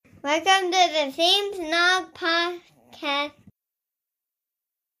Welcome to the Scene Snobs Podcast.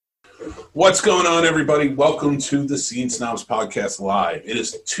 What's going on, everybody? Welcome to the Scene Snobs Podcast Live. It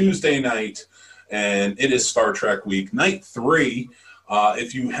is Tuesday night, and it is Star Trek week, night 3.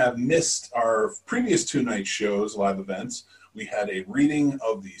 If you have missed our previous 2 night shows, live events, we had a reading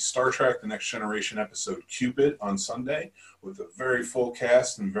of the Star Trek The Next Generation episode Cupid on Sunday with a very full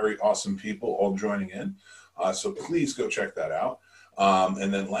cast and very awesome people all joining in. So please go check that out.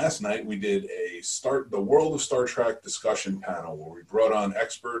 And then last night we did the World of Star Trek discussion panel where we brought on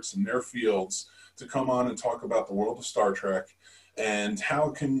experts in their fields to come on and talk about the world of Star Trek and how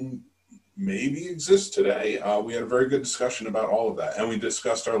it can maybe exist today. We had a very good discussion about all of that, and we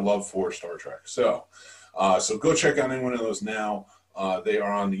discussed our love for Star Trek. So go check out any one of those now. They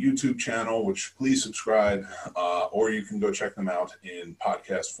are on the YouTube channel, which please subscribe, or you can go check them out in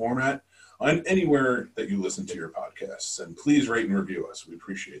podcast format on anywhere that you listen to your podcasts. And please rate and review us. We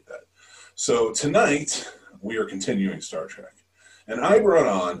appreciate that. So tonight, we are continuing Star Trek. And I brought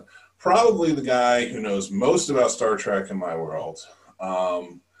on probably the guy who knows most about Star Trek in my world.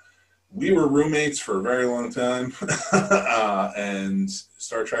 We were roommates for a very long time, and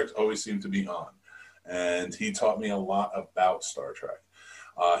Star Trek always seemed to be on. And he taught me a lot about Star Trek.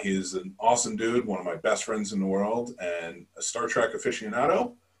 He is an awesome dude, one of my best friends in the world, and a Star Trek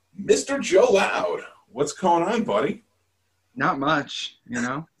aficionado, Mr. Joe Loud. What's going on, buddy? Not much,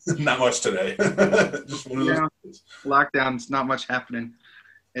 Not much today. Just one of those days. Lockdowns, not much happening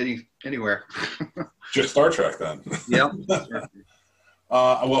anywhere. Just Star Trek then. Yep.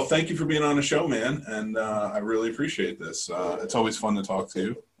 Well, thank you for being on the show, man, and I really appreciate this. It's always fun to talk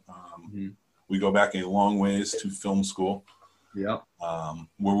to you. We go back a long ways to film school. Yep.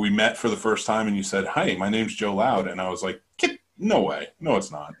 Where we met for the first time, and you said, "Hi, my name's Joe Loud," and I was like, "No way, no,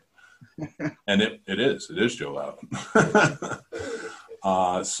 it's not." And it is Joe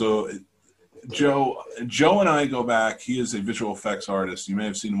Loud. So Joe and I go back. He is a visual effects artist. You may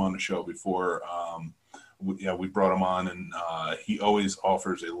have seen him on the show before. We brought him on, and he always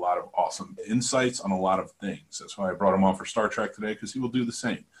offers a lot of awesome insights on a lot of things. That's why I brought him on for Star Trek today, because he will do the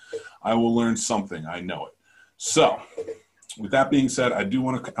same. I will learn something. I know it. So with that being said, I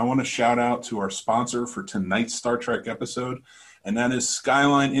want to shout out to our sponsor for tonight's Star Trek episode, and that is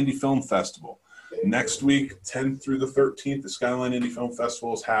Skyline Indie Film Festival. Next week, 10th through the 13th, the Skyline Indie Film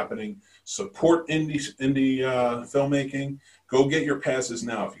Festival is happening. Support indie filmmaking. Go get your passes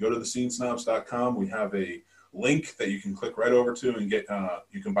now. If you go to thescenesnobs.com, we have a link that you can click right over to and get.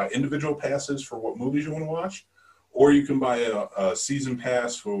 You can buy individual passes for what movies you want to watch, or you can buy a season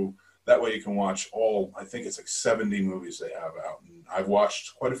pass for. That way you can watch all, I think it's like 70 movies they have out. And I've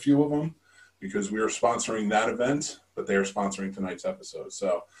watched quite a few of them because we are sponsoring that event, but they are sponsoring tonight's episode.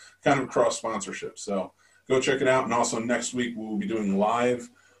 So kind of cross sponsorship. So go check it out. And also next week we will be doing live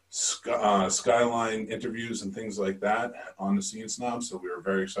Skyline interviews and things like that on the Scene Snobs. So we are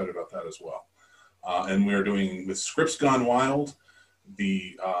very excited about that as well. And we are doing with Scripts Gone Wild,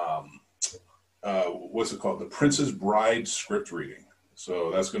 the, what's it called? The Princess Bride script reading.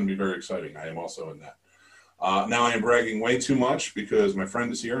 So that's going to be very exciting. I am also in that. Now I am bragging way too much because my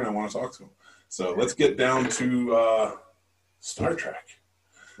friend is here and I want to talk to him. So let's get down to Star Trek.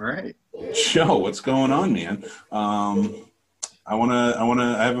 All right. Joe, what's going on, man? I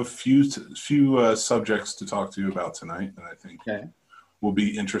have a few subjects to talk to you about tonight that I think will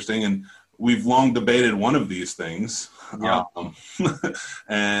be interesting. And we've long debated one of these things. Yeah.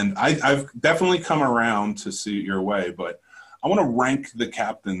 And I've definitely come around to see it your way, but I want to rank the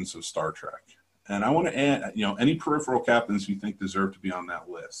captains of Star Trek. And I want to add, any peripheral captains you think deserve to be on that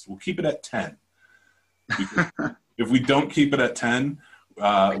list. We'll keep it at 10. If we don't keep it at 10,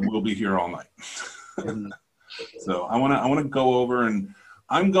 we'll be here all night. So I want to go over, and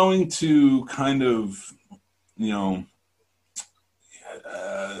I'm going to kind of, I'm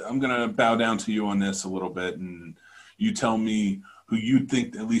going to bow down to you on this a little bit, and you tell me who you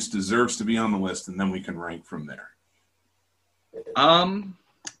think at least deserves to be on the list, and then we can rank from there.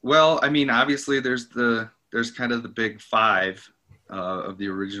 Well, I mean, obviously there's kind of the big 5 of the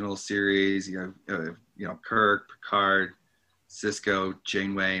original series. You have Kirk, Picard, Sisko,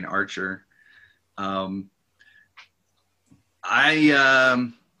 Janeway, and Archer. I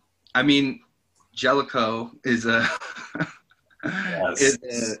mean, Jellicoe is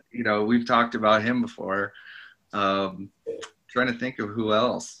we've talked about him before. Trying to think of who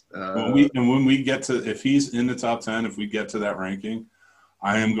else. When we get to, if he's in the top 10, if we get to that ranking,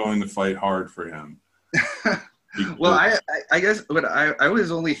 I am going to fight hard for him. Well, I guess, but I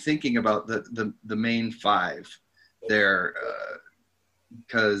was only thinking about the main 5 there,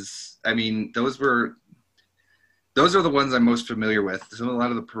 because I mean those were those are the ones I'm most familiar with. So a lot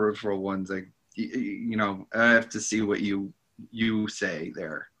of the peripheral ones, I have to see what you say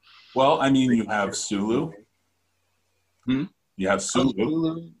there. Well, I mean, you have Sulu. You have Sulu.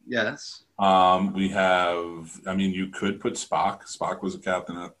 Sulu, yes. We have. I mean, you could put Spock. Spock was a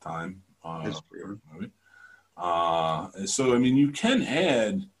captain at the time. That's true. So I mean, you can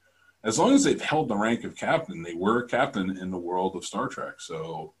add, as long as they've held the rank of captain. They were a captain in the world of Star Trek,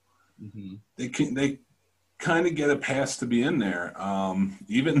 so they kind of get a pass to be in there.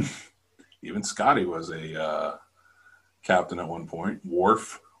 Even Scotty was a captain at one point.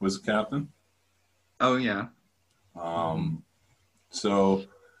 Worf was a captain. Oh yeah. So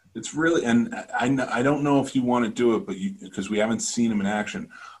it's really, and I don't know if you want to do it, but because we haven't seen him in action,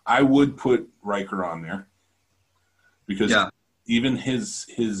 I would put Riker on there because even his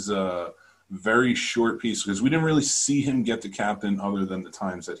very short piece, because we didn't really see him get the captain other than the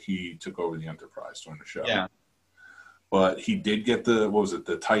times that he took over the Enterprise during the show. Yeah. But he did get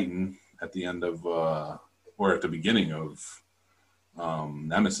the Titan at the end of, or at the beginning of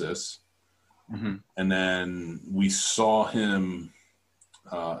Nemesis. And then we saw him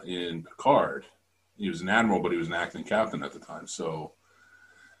in Picard. He was an admiral, but he was an acting captain at the time. So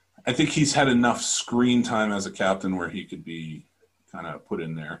I think he's had enough screen time as a captain where he could be kind of put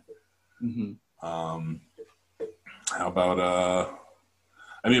in there. How about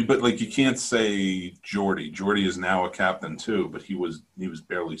I mean, but like you can't say Geordi. Geordi is now a captain too, but he was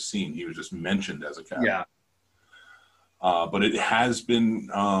barely seen. He was just mentioned as a captain. Yeah. But it has been.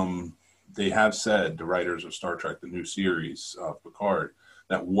 They have said, the writers of Star Trek, the new series of Picard,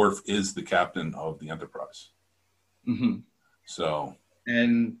 that Worf is the captain of the Enterprise. So.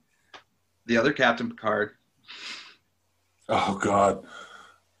 And the other Captain Picard. Oh God.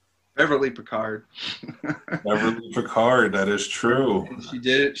 Beverly Picard. Beverly Picard. That is true. And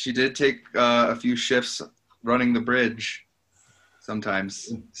she did take a few shifts running the bridge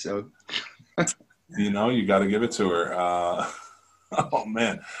sometimes. So. You got to give it to her. Oh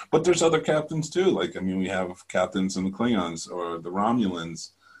man, but there's other captains too. Like, I mean, we have captains in the Klingons or the Romulans,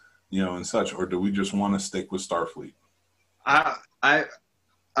 and such. Or do we just want to stick with Starfleet? I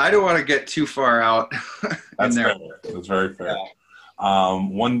don't want to get too far out. That's in there. fair. That's very fair. Yeah.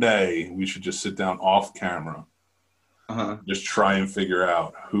 One day we should just sit down off camera, just try and figure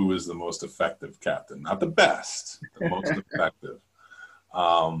out who is the most effective captain. Not the best, the most effective.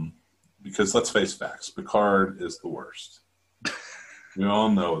 Because let's face facts, Picard is the worst. We all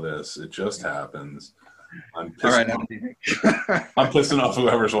know this. It just happens. I'm pissing off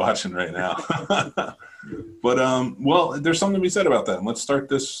whoever's watching right now. But well, there's something to be said about that. And let's start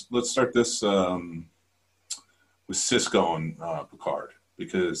this with Sisko and Picard,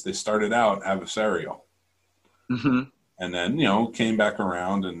 because they started out adversarial, and then came back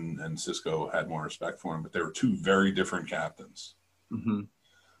around, and Sisko had more respect for him. But they were two very different captains.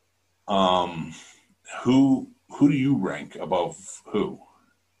 Who do you rank above who?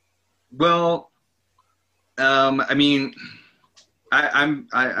 Well, I mean,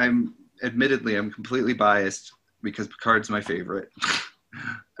 I'm admittedly I'm completely biased because Picard's my favorite,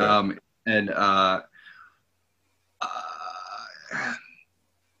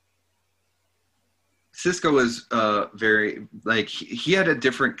 Sisko was very, like, he had a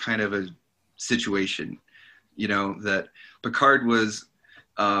different kind of a situation, that Picard was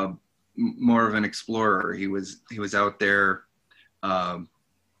more of an explorer. He was out there,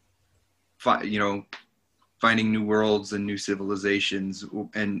 finding new worlds and new civilizations.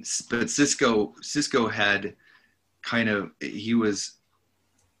 But Sisko had he was,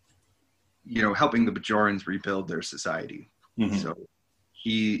 helping the Bajorans rebuild their society. So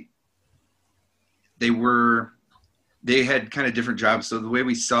they had kind of different jobs. So the way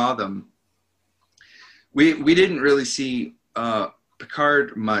we saw them, we didn't really see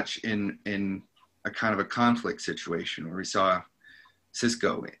Picard much in a kind of a conflict situation where we saw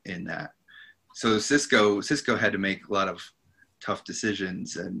Sisko in that. So Sisko had to make a lot of tough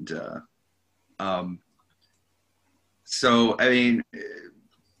decisions, and so I mean,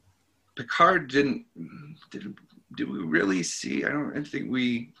 Picard did we really see? I don't think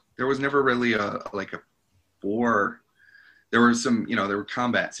there was never really a war. There were some, there were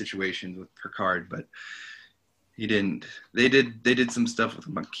combat situations with Picard, but he didn't. They did some stuff with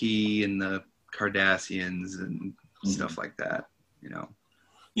the Maquis and the Cardassians and stuff like that,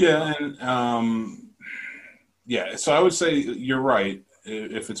 Yeah, and so I would say you're right.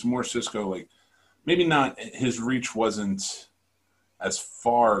 If it's more Sisko, like, maybe not, his reach wasn't as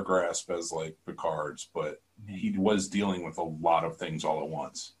far grasp as like Picard's, but he was dealing with a lot of things all at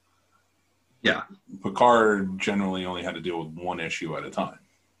once. Yeah. Picard generally only had to deal with one issue at a time.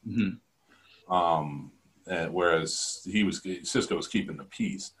 whereas Cisco was keeping the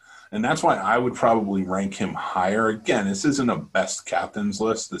peace. And that's why I would probably rank him higher. Again, this isn't a best captains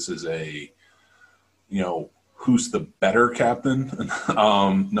list. This is a, who's the better captain?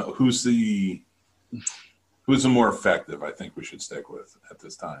 No, who's the more effective, I think we should stick with at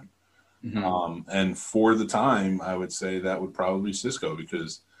this time. Mm-hmm. And for the time, I would say that would probably be Cisco,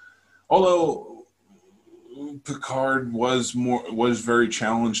 because although Picard was very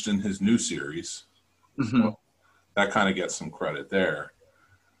challenged in his new series, mm-hmm. so that kind of gets some credit there.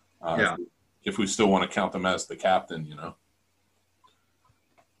 If we still want to count them as the captain,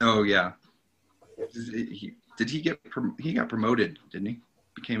 Oh yeah. He got promoted, didn't he?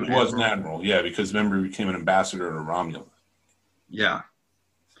 He was an admiral, yeah, because remember he became an ambassador to Romulan. Yeah.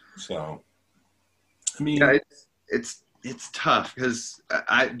 So, I mean, yeah, it's tough because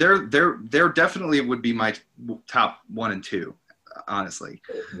there definitely would be my top 1 and 2, honestly.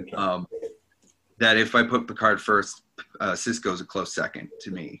 Okay. That if I put Picard first, Cisco's a close second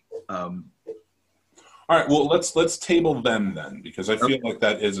to me. All right, well, let's table them then, because I feel like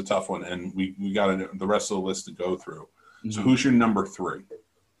that is a tough one, and we got the rest of the list to go through. Mm-hmm. So who's your number 3?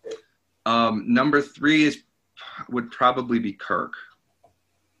 Number 3 would probably be Kirk.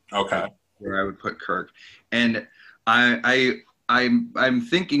 Okay. Where I would put Kirk, and I'm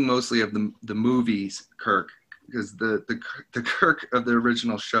thinking mostly of the movies Kirk, because the Kirk of the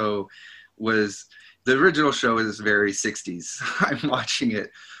original show is very 60s. I'm watching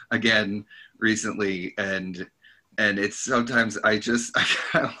it again recently, and it's sometimes I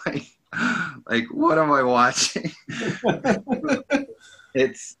kind of like what am I watching?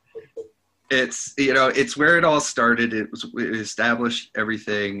 It's it's where it all started. It established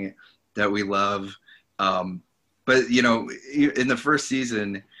everything that we love, but in the first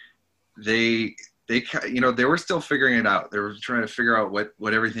season they were still figuring it out. They were trying to figure out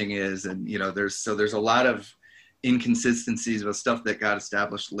what everything is, and there's a lot of inconsistencies with stuff that got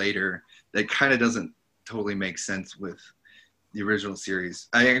established later that kind of doesn't totally make sense with the original series.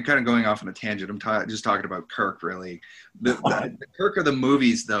 I am kind of going off on a tangent. I'm just talking about Kirk, really. The Kirk of the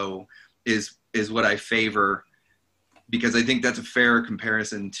movies, though, is what I favor, because I think that's a fair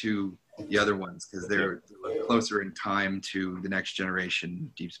comparison to the other ones, because they're closer in time to The Next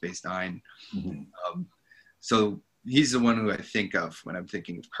Generation, Deep Space Nine. Mm-hmm. So he's the one who I think of when I'm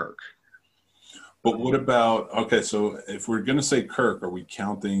thinking of Kirk. But what about, okay, so if we're going to say Kirk, are we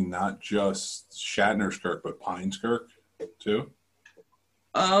counting not just Shatner's Kirk, but Pine's Kirk too?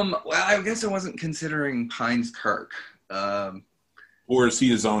 Well, I guess I wasn't considering Pine's Kirk. Or is he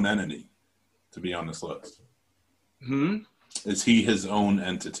his own entity to be on this list? Is he his own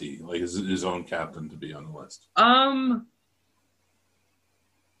entity, like his own captain to be on the list?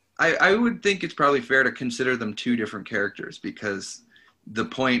 I would think it's probably fair to consider them two different characters, because the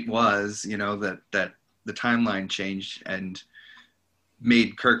point was, that the timeline changed and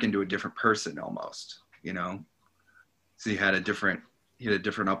made Kirk into a different person almost, So he had a different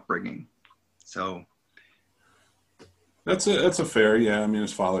upbringing. So that's a fair, yeah. I mean,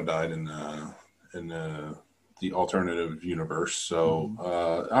 his father died in the alternative universe. So,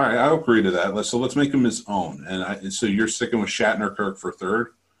 all right, I'll agree to that. Let's make him his own. And so you're sticking with Shatner Kirk for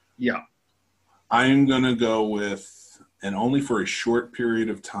third? Yeah. I'm going to go with, and only for a short period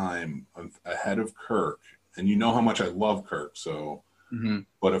of time, ahead of Kirk. And you know how much I love Kirk, so,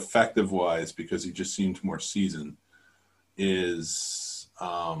 but effective wise, because he just seemed more seasoned, is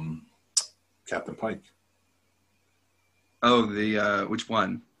Captain Pike. Oh, which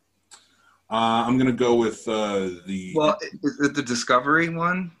one? I'm going to go with the... Well, is it the Discovery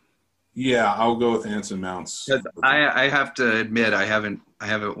one? Yeah, I'll go with Anson Mount's. I have to admit, I haven't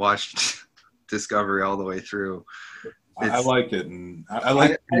watched Discovery all the way through. I like it, and I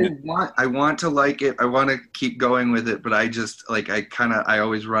want to like it. I want to keep going with it, but I just I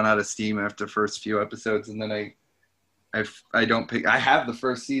always run out of steam after the first few episodes, and then I don't pick. I have the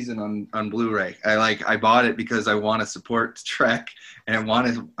first season on Blu-ray. I bought it because I want to support Trek, and I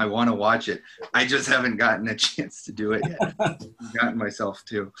want to watch it. I just haven't gotten a chance to do it yet. I've gotten myself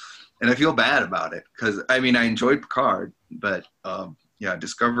to, and I feel bad about it, because I enjoyed Picard, but yeah,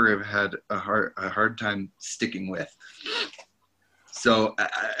 Discovery I've had a hard time sticking with. So,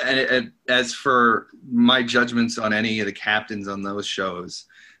 and as for my judgments on any of the captains on those shows,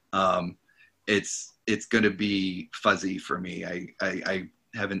 it's going to be fuzzy for me. I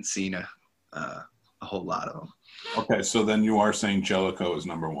haven't seen a whole lot of them. Okay, so then you are saying Jellicoe is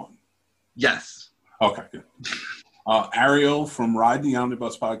number one? Yes. Okay, good. Ariel from Ride the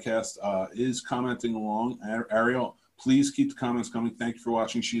Omnibus Podcast is commenting along. Ariel, Please keep the comments coming. Thank you for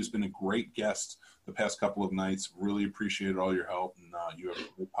watching. She has been a great guest the past couple of nights. Really appreciated all your help. And you have a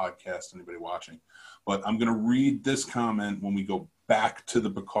great podcast, anybody watching. But I'm going to read this comment when we go back to the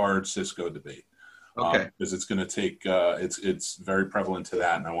Picard-Cisco debate. Okay. Because it's going to take, it's very prevalent to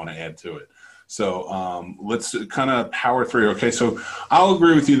that, and I want to add to it. So let's kind of power through. Okay, so I'll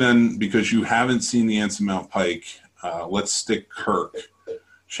agree with you then, because you haven't seen the Ensign Mount Pike. Let's stick Kirk,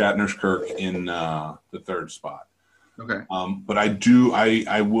 Shatner's Kirk, in the third spot. Okay. But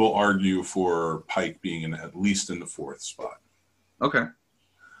I will argue for Pike being at least in the fourth spot. Okay.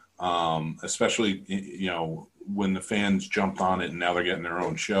 Especially, when the fans jumped on it and now they're getting their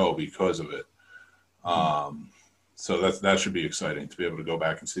own show because of it. So that should be exciting to be able to go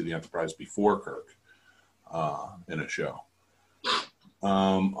back and see the Enterprise before Kirk in a show.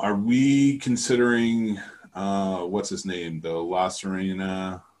 Are we considering what's his name, the La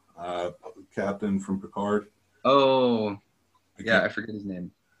Serena captain from Picard? Oh, yeah, I forget his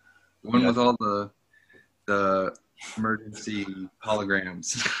name. The one with all the emergency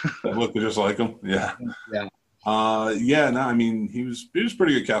holograms. That looked just like him. Yeah. Yeah. No, I mean, he was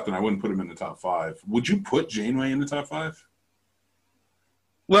pretty good captain. I wouldn't put him in the top 5. Would you put Janeway in the top 5?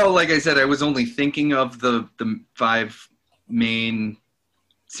 Well, like I said, I was only thinking of the 5 main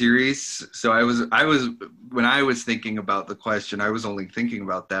series. So I was when I was thinking about the question, I was only thinking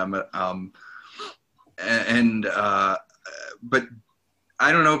about them. But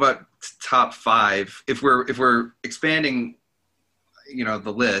I don't know about top 5. If we're expanding,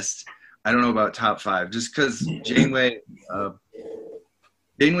 the list. I don't know about top 5, just because Janeway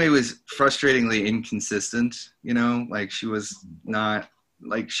was frustratingly inconsistent. Like she was not,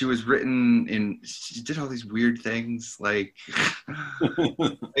 like she was written in. She did all these weird things. Like,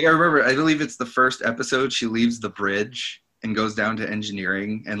 I remember. I believe it's the first episode. She leaves the bridge and goes down to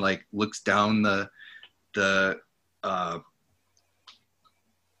engineering and like looks down the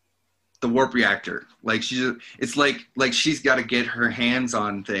warp reactor. Like it's like she's got to get her hands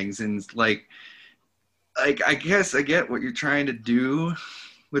on things, and like I guess I get what you're trying to do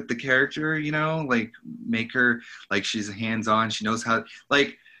with the character, like make her like she's hands on. She knows how,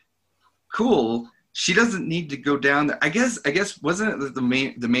 like, cool. She doesn't need to go down there. I guess wasn't it that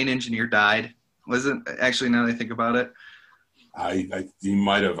the main engineer died? Wasn't actually, now that I think about it. You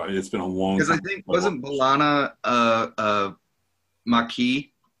might have. It's been a long time. Because I think wasn't B'Elanna Maquis?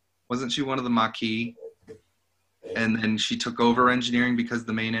 Wasn't she one of the Maquis? And then she took over engineering because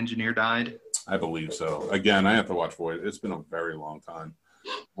the main engineer died? I believe so. Again, I have to watch Voyager. It's been a very long time.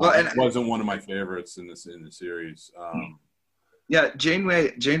 Well, and it wasn't one of my favorites in the series. Yeah,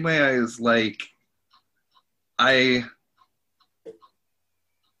 Janeway is like, I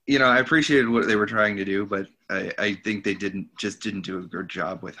appreciated what they were trying to do, but I think they didn't do a good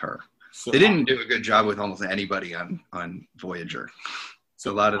job with her. So, they didn't do a good job with almost anybody on Voyager.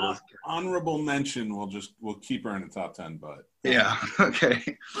 So a lot of those honorable mention. We'll keep her in the top 10, but yeah, okay.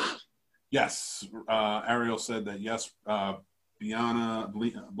 Yes, Ariel said that. Yes, B'Elanna.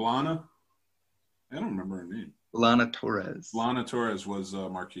 I don't remember her name. B'Elanna Torres. B'Elanna Torres was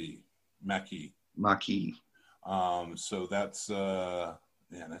Maquis. So that's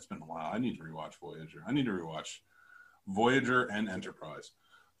that's been a while. I need to rewatch Voyager. I need to rewatch Voyager and Enterprise.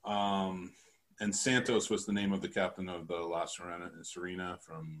 And Santos was the name of the captain of the La Serena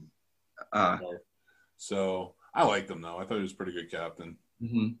from. So I liked him though. I thought he was a pretty good captain.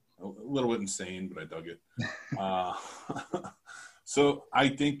 Mm-hmm. A little bit insane, but I dug it. So I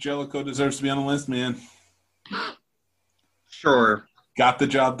think Jellicoe deserves to be on the list, man. Sure. Got the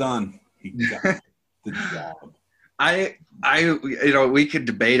job done. He got the job. We could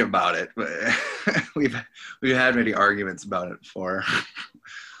debate about it, but we've had many arguments about it before.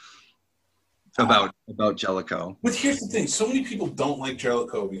 About Jellicoe. But here's the thing: so many people don't like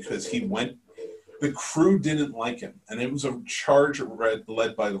Jellicoe because the crew didn't like him, and it was a charge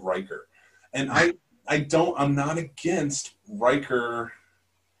led by Riker. And I'm not against Riker.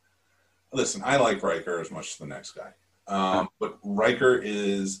 Listen, I like Riker as much as the next guy, but Riker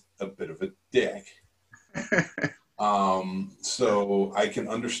is a bit of a dick. So I can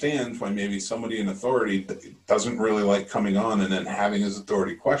understand why maybe somebody in authority doesn't really like coming on and then having his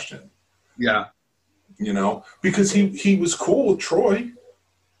authority questioned. Yeah. Because he was cool with Troy.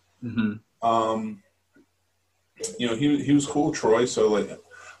 Mm-hmm. He was cool with Troy. So like,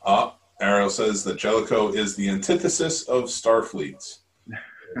 Ariel says that Jellicoe is the antithesis of Starfleet.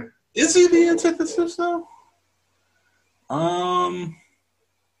 Is he the antithesis though? I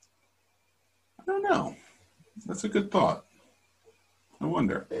don't know. That's a good thought. I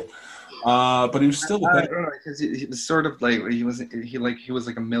wonder. But he was still. I don't know, because he was sort of like he was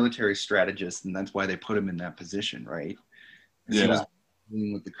like a military strategist, and that's why they put him in that position, right? Yeah. He was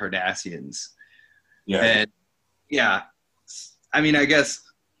dealing with the Cardassians. Yeah. And yeah, I mean, I guess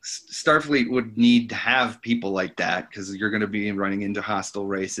Starfleet would need to have people like that, because you're going to be running into hostile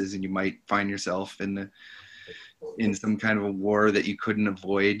races, and you might find yourself in some kind of a war that you couldn't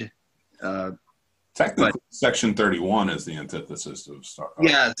avoid. Technically, Section 31 is the antithesis of Star.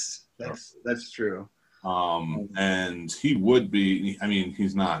 Yes, that's true. And he would be. I mean,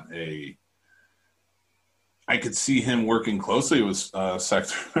 he's not a. I could see him working closely with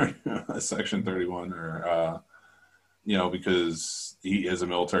Section 31, or because he is a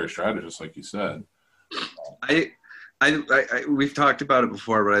military strategist, like you said. We've talked about it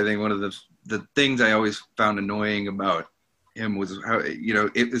before, but I think one of the things I always found annoying about him was how,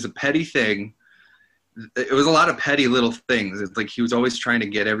 it was a petty thing. It was a lot of petty little things. It's like he was always trying to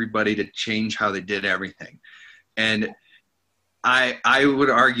get everybody to change how they did everything. And I would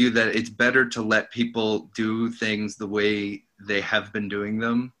argue that it's better to let people do things the way they have been doing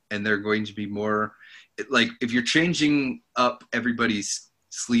them, and they're going to be more, like, if you're changing up everybody's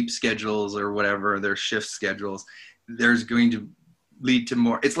sleep schedules or whatever, their shift schedules, there's going to lead to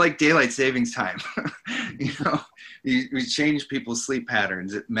more. It's like daylight savings time. You change people's sleep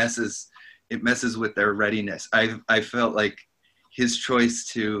patterns. It messes with their readiness. I felt like his choice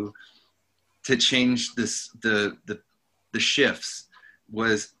to change the shifts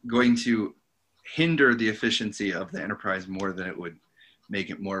was going to hinder the efficiency of the Enterprise more than it would make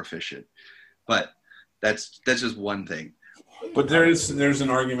it more efficient. But that's just one thing. But there's an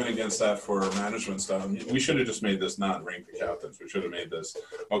argument against that for management stuff. I mean, we should have just made this not rank the captains. We should have made this,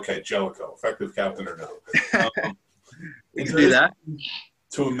 okay, Jellicoe, effective captain or no. We can do that.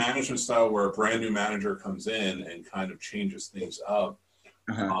 To a management style where a brand new manager comes in and kind of changes things up,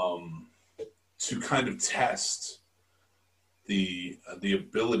 to kind of test the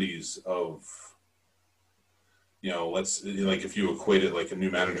abilities of, let's, like, if you equate it like a new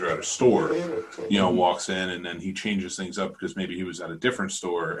manager at a store, walks in and then he changes things up because maybe he was at a different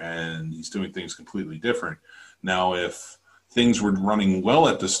store and he's doing things completely different. Now, if things were running well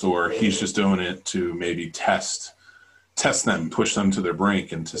at the store, he's just doing it to maybe test them, push them to their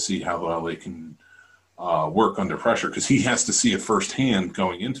brink, and to see how well they can work under pressure, because he has to see it firsthand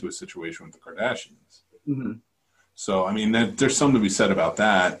going into a situation with the Kardashians. Mm-hmm. So, I mean, there's something to be said about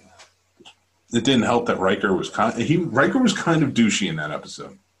that. It didn't help that Riker was kind of douchey in that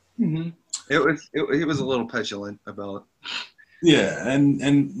episode. Mm-hmm. It was a little petulant about. Yeah,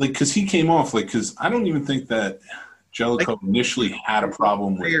 and like, because he came off like, because I don't even think that Jellicoe initially had a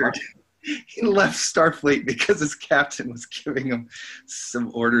problem with. Weird. He left Starfleet because his captain was giving him some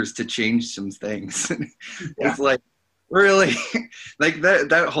orders to change some things. It's like, really, like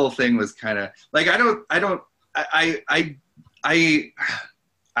that whole thing was kind of like, I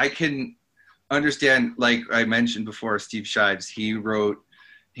can understand, like I mentioned before, Steve Shives, he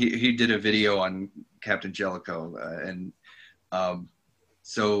did a video on Captain Jellicoe, and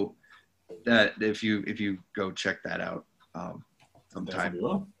so that if you go check that out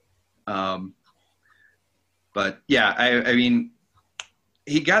sometime. But yeah, I mean,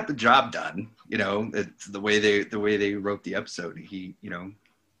 he got the job done. It's the way they wrote the episode. He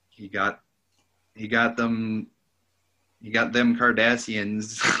got them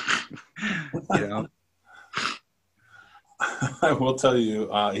Cardassians. I will tell you,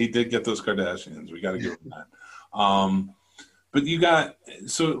 he did get those Kardashians. We got to give him that. But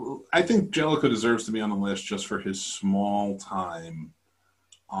so I think Jellicoe deserves to be on the list just for his small time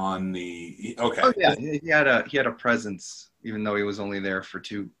on the. Okay. Oh yeah, he had a presence, even though he was only there for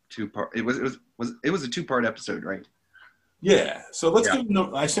two part. It was a 2-part episode, right? Yeah. So let's give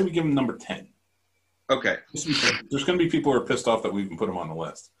him. I say we give him number 10. Okay. There's going to be people who are pissed off that we can put him on the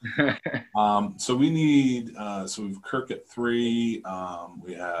list. So we need. So we've Kirk at 3.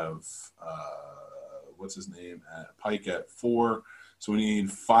 We have what's his name at Pike at 4. So we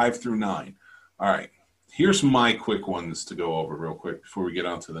need 5 through 9. All right. Here's my quick ones to go over real quick before we get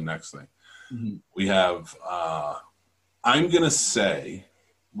on to the next thing. Mm-hmm. We have. I'm going to say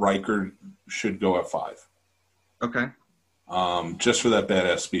Riker should go at 5. Okay. Just for that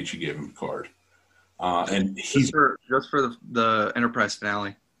badass speech he gave him, Picard. And he's just for the Enterprise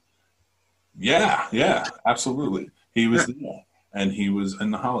finale. Yeah, absolutely. He was there, and he was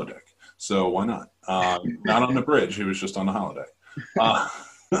in the holodeck. So why not? Not on the bridge. He was just on the holodeck.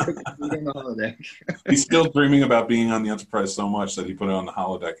 He's still dreaming about being on the Enterprise so much that he put it on the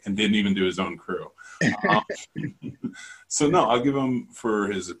holodeck and didn't even do his own crew. So no, I'll give him for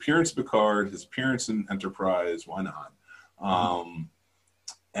his appearance in Picard, his appearance in Enterprise. Why not?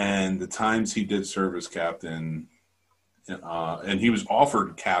 And the times he did serve as captain, and he was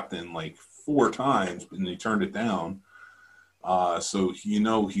offered captain like 4 times, and he turned it down. So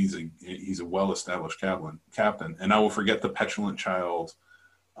he's a well-established captain. And I will forget the petulant child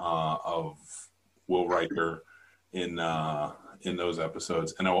of Will Riker in those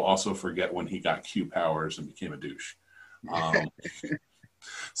episodes, and I will also forget when he got Q powers and became a douche.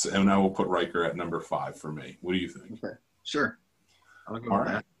 And I will put Riker at number 5 for me. What do you think? Okay. Sure. I'll go All with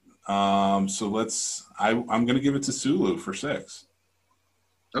right. that. So I'm going to give it to Sulu for 6.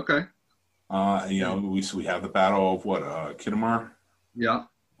 Okay. We have the battle of Kittimar. Yeah.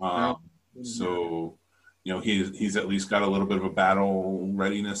 So, he's at least got a little bit of a battle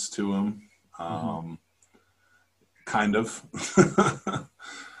readiness to him. Kind of.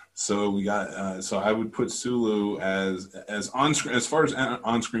 So we got. So I would put Sulu as on screen. As far as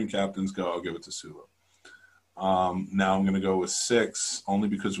on-screen captains go, I'll give it to Sulu. Now I'm going to go with 6, only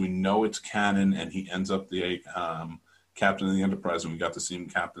because we know it's canon, and he ends up the captain of the Enterprise, and we got to see him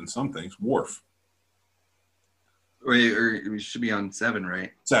captain some things. Worf. Wait, or we should be on 7,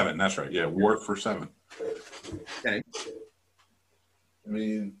 right? 7. That's right. Yeah, Worf for 7. Okay. I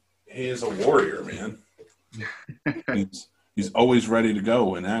mean, he is a warrior, man. He's always ready to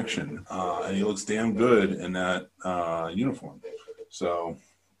go in action, and he looks damn good in that uniform. So,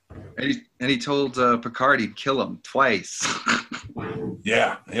 and he told Picard he'd kill him twice.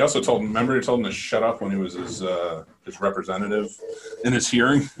 Yeah, he also told him to shut up when he was his representative in his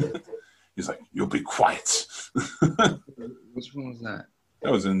hearing. He's like, "You'll be quiet." Which one was that?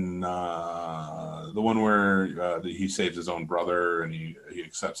 That was in the one where he saves his own brother and he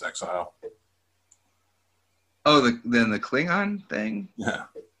accepts exile. Oh, then the Klingon thing? Yeah.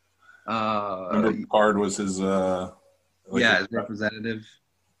 Remember Picard was his... his representative.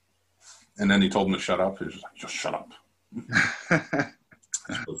 And then he told him to shut up. He was like, just shut up.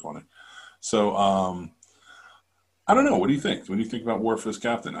 That's so funny. So, I don't know. What do you think? What do you think about Worf as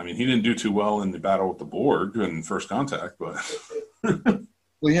captain? I mean, he didn't do too well in the battle with the Borg in First Contact, but...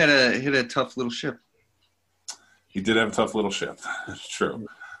 Well, he had a tough little ship. He did have a tough little ship. It's true.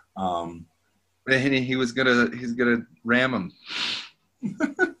 And he's gonna ram him.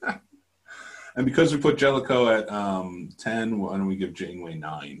 And because we put Jellicoe at 10, why don't we give Janeway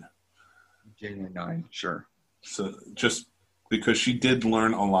 9? Janeway 9, sure. So just because she did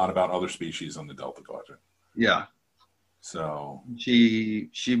learn a lot about other species on the Delta Quadrant. Yeah. So she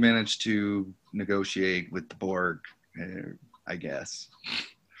managed to negotiate with the Borg, I guess.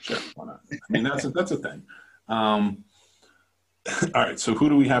 Sure, why not? I mean, that's a thing. All right, so who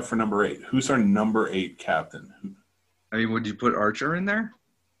do we have for number 8? Who's our number 8 captain? I mean, would you put Archer in there?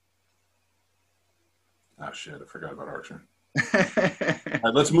 Oh, shit, I forgot about Archer. All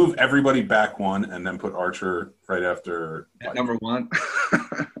right, let's move everybody back 1 and then put Archer right after... At number 1?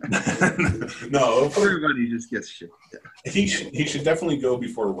 No. Everybody just gets shit. Yeah. He should definitely go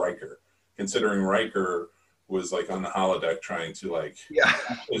before Riker, considering Riker was like on the holodeck trying to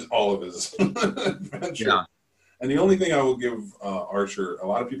all of his adventure. Yeah. And the only thing I will give Archer, a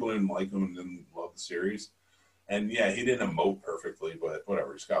lot of people didn't like him and didn't love the series. And yeah, he didn't emote perfectly, but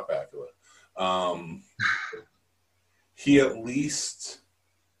whatever, Scott Bakula. He at least,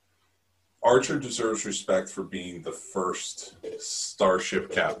 Archer deserves respect for being the first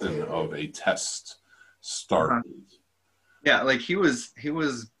starship captain of a test starfleet. Yeah, like he was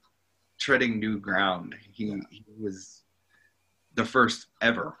treading new ground. He was the first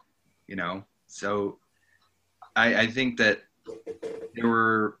ever, So I think that there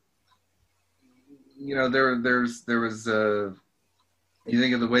were, there was you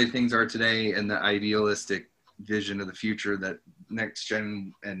think of the way things are today and the idealistic vision of the future that Next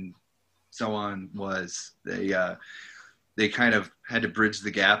Gen and so on was, they kind of had to bridge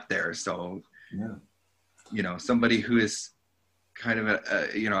the gap there. So, somebody who is kind of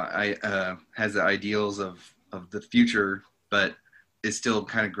has the ideals of the future, but is still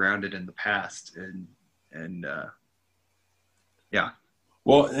kind of grounded in the past and yeah.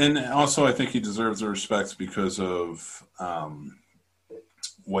 Well, and also I think he deserves the respect because of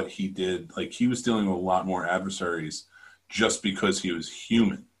what he did. Like, he was dealing with a lot more adversaries just because he was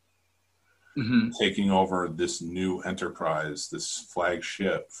human. Mm-hmm. Taking over this new Enterprise, this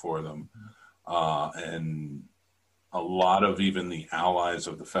flagship for them. And a lot of even the allies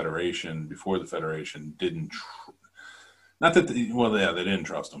of the Federation, before the Federation, didn't... they didn't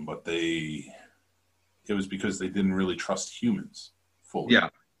trust him, but it was because they didn't really trust humans fully. Yeah.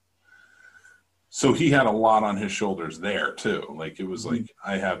 So he had a lot on his shoulders there, too. Like, it was like,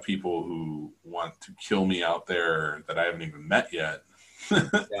 I have people who want to kill me out there that I haven't even met yet. Yeah.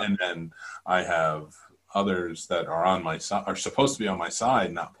 And then I have others that are on my side, are supposed to be on my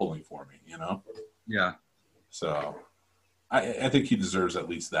side, not pulling for me, you know? Yeah. So I think he deserves at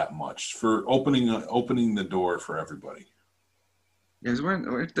least that much for opening the door for everybody. Yeah,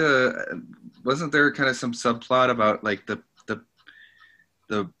 wasn't there kind of some subplot about like the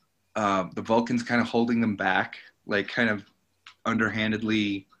Vulcans kind of holding them back, like kind of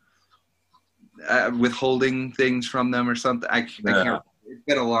underhandedly withholding things from them or something? I can't. It's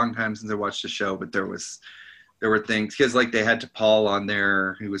been a long time since I watched the show, but there were things because like they had T'Pol on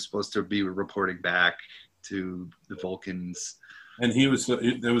there who was supposed to be reporting back to the Vulcans. And it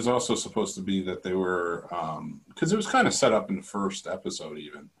was also supposed to be that they were, because it was kind of set up in the first episode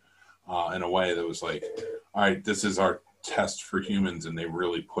even, in a way that was like, all right, this is our test for humans, and they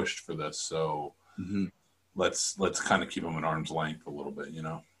really pushed for this, so let's kind of keep them at arm's length a little bit, you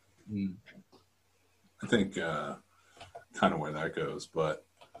know? I think kind of where that goes, but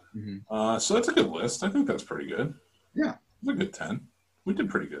so that's a good list. I think that's pretty good. Yeah. It's a good 10. We did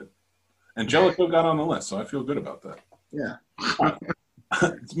pretty good. Angelico got on the list, so I feel good about that. Yeah.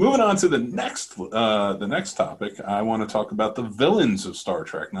 Moving on to the next topic, I want to talk about the villains of Star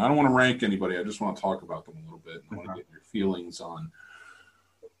Trek. Now, I don't want to rank anybody. I just want to talk about them a little bit. I want to get your feelings on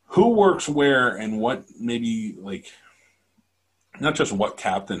who works where and what, maybe like not just what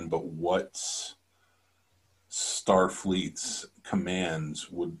captain, but what Starfleet's commands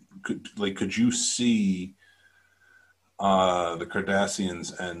could you see the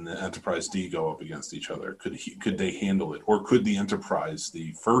Cardassians and the Enterprise D go up against each other? Could they handle it, or could the Enterprise,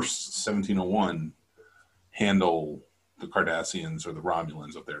 the first 1701, handle the Cardassians or the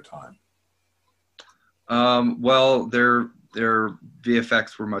Romulans of their time? Well, their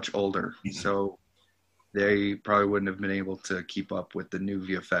VFX were much older, so they probably wouldn't have been able to keep up with the new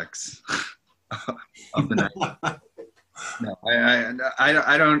VFX of the night. No,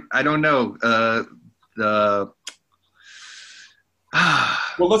 I don't know.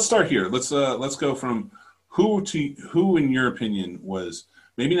 Well, let's start here. Let's go from who in your opinion was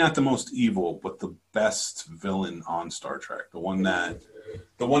maybe not the most evil, but the best villain on Star Trek, the one that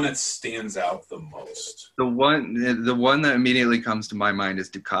stands out the most. The one that immediately comes to my mind is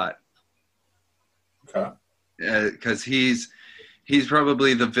Dukat. Okay. Because he's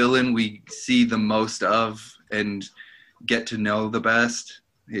probably the villain we see the most of and get to know the best.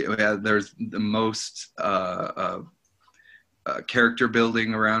 There's the most character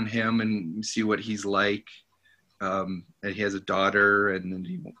building around him, and see what he's like. And he has a daughter, and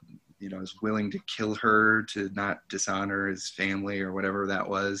he, is willing to kill her to not dishonor his family or whatever that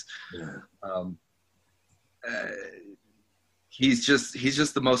was. Yeah. He's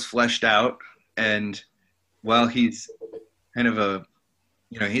just the most fleshed out, and while he's kind of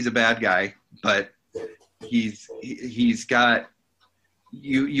he's a bad guy, but he's got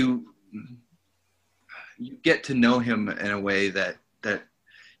you get to know him in a way that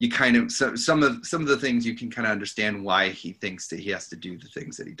you kind of some of the things you can kind of understand why he thinks that he has to do the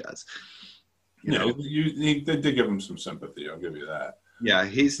things that he does. They did give him some sympathy. I'll give you that. Yeah,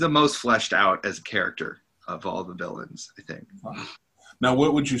 he's the most fleshed out as a character of all the villains, I think. Now,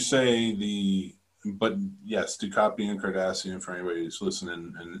 what would you say but yes, Dukat being Cardassian, for anybody who's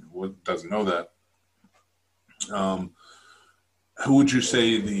listening and doesn't know that, who would you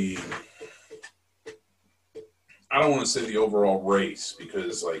say I don't want to say the overall race,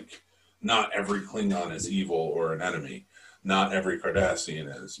 because like not every Klingon is evil or an enemy. Not every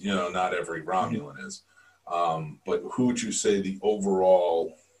Cardassian is, not every Romulan is. But who would you say the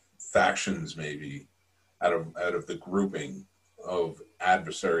overall factions maybe out of the grouping of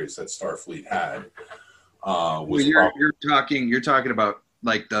adversaries that Starfleet had? You're talking about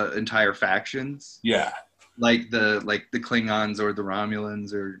like the entire factions? Yeah. Like the Klingons or the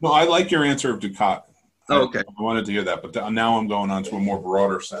Romulans or... No, I like your answer of Dukat. Oh, okay. I wanted to hear that, but now I'm going on to a more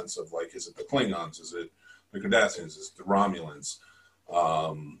broader sense of like, is it the Klingons? Is it the Cardassians? Is it the Romulans?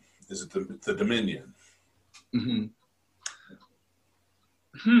 Is it the Dominion?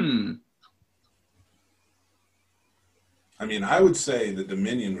 I mean, I would say the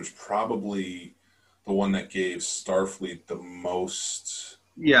Dominion was probably the one that gave Starfleet the most.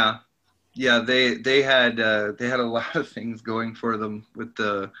 Yeah. They had a lot of things going for them with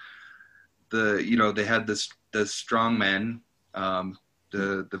the they had the strong men,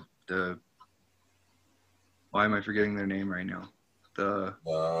 the why am I forgetting their name right now?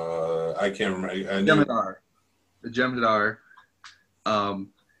 I can't remember. The Jem'Hadar,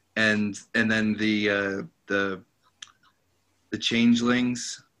 and then the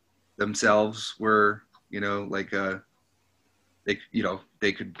changelings themselves were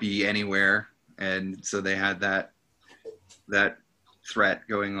they could be anywhere, and so they had that threat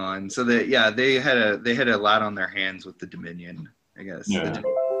going on. So they had a lot on their hands with the Dominion, I guess. Yeah.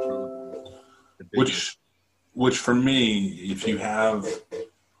 The Which for me, if you have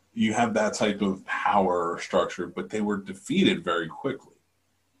that type of power structure, but they were defeated very quickly.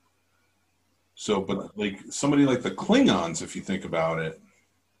 So, but like somebody like the Klingons, if you think about it,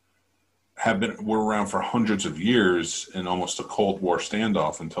 were around for hundreds of years in almost a Cold War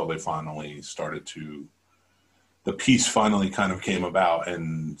standoff until they finally started to, the peace finally kind of came about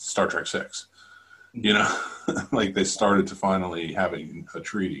in Star Trek VI. You know, like they started to finally having a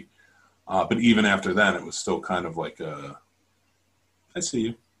treaty. But even after then, it was still kind of like I see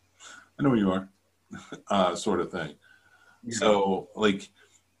you, I know where you are, sort of thing. Yeah. So, like,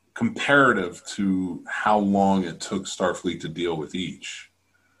 comparative to how long it took Starfleet to deal with each.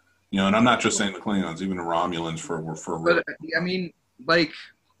 You know, and I'm not just saying the Klingons, even the Romulans were for. But I mean, like,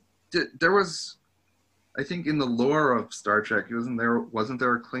 there was, I think, in the lore of Star Trek, wasn't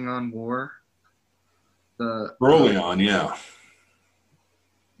there a Klingon war? Early on, yeah.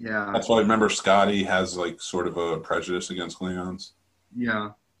 Yeah. That's why I remember Scotty has like sort of a prejudice against Klingons.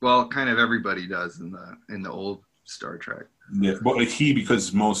 Yeah. Well, kind of everybody does in the old Star Trek. Yeah, but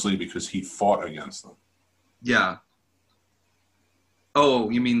mostly because he fought against them. Yeah. Oh,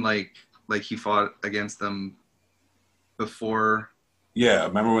 you mean like he fought against them before? Yeah,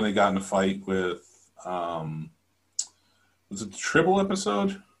 remember when they got in a fight with was it the Tribble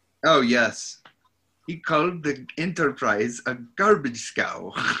episode? Oh yes. He called the Enterprise a garbage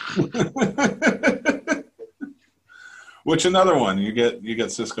scow. Which another one, you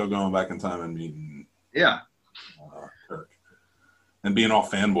get Cisco going back in time and meeting Kirk. And being all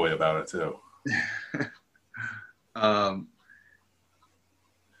fanboy about it too.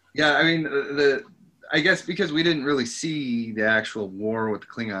 Yeah, I mean, I guess because we didn't really see the actual war with the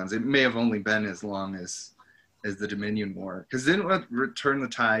Klingons, it may have only been as long as the Dominion War. Because didn't it return the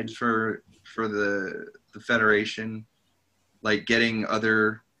tide for the Federation, like getting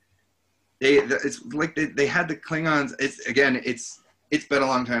other. It's like they had the Klingons. It's been a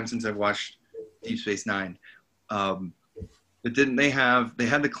long time since I've watched Deep Space Nine, but didn't they had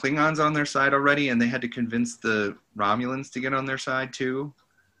the Klingons on their side already, and they had to convince the Romulans to get on their side too?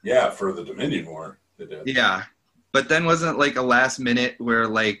 Yeah, for the Dominion War, they did. Yeah, but then wasn't it like a last minute where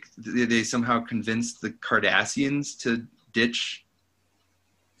like they somehow convinced the Cardassians to ditch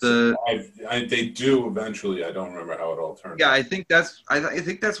the? They do eventually. I don't remember how it all turned. Yeah, out. I think that's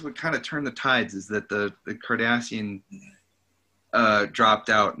what kind of turned the tides, is that the Cardassian dropped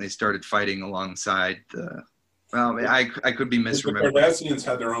out and they started fighting alongside the. Well, I could be misremembering. The Cardassians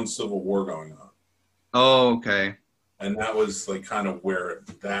had their own civil war going on. Oh, okay. And that was like kind of where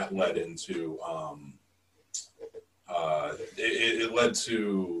that led into. It led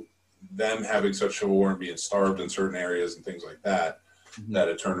to them having such a war and being starved in certain areas and things like that. Mm-hmm. That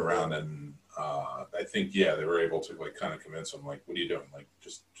it turned around and I think they were able to like kind of convince them, like, what are you doing? Like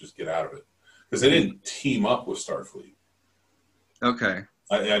just get out of it, because they didn't team up with Starfleet. Okay.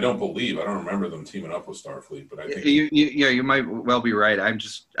 I don't remember them teaming up with Starfleet, but I think you might well be right.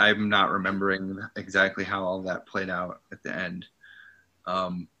 I'm not remembering exactly how all that played out at the end.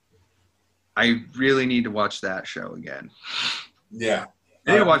 I really need to watch that show again. Yeah.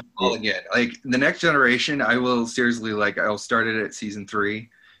 I need to watch it all again. Like The Next Generation, I will seriously, like, I'll start it at season 3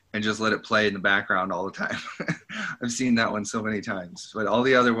 and just let it play in the background all the time. I've seen that one so many times, but all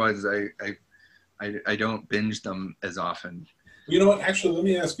the other ones, I don't binge them as often. You know what? Actually, let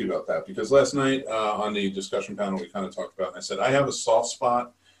me ask you about that, because last night on the discussion panel, we kind of talked about it, and I said, I have a soft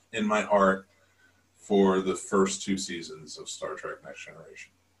spot in my heart for the first 2 seasons of Star Trek Next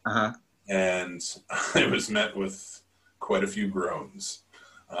Generation. Uh-huh. And I was met with quite a few groans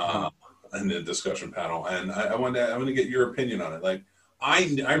in the discussion panel. And I want to get your opinion on it. Like,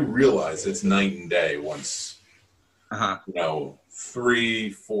 I realize it's night and day once, 3,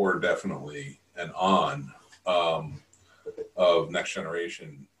 4 definitely, and on of Next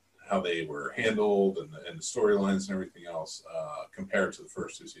Generation, how they were handled and the storylines and everything else compared to the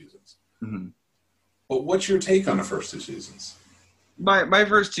first 2 seasons. Mm-hmm. But what's your take on the first 2 seasons? My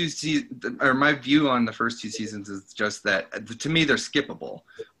first 2 seasons, or my view on the first 2 seasons, is just that to me they're skippable.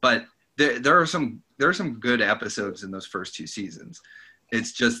 But there are some good episodes in those first 2 seasons.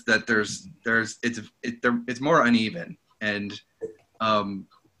 It's just that it's more uneven, and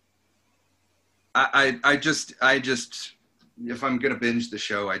I just if I'm gonna binge the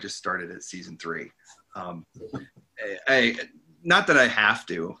show, I just started at season 3. I not that I have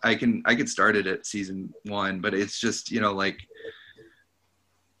to. I could start it at season 1, but it's just if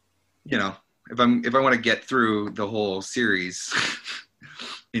I want to get through the whole series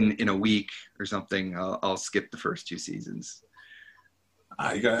in a week or something, I'll skip the first 2 seasons.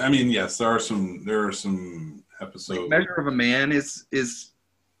 I mean, yes, there are some episodes. Like Measure of a Man is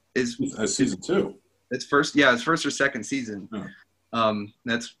season 2. It's first or second season. Yeah.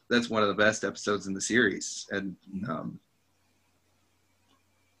 That's one of the best episodes in the series, and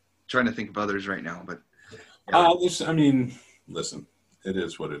trying to think of others right now, but I mean, listen, it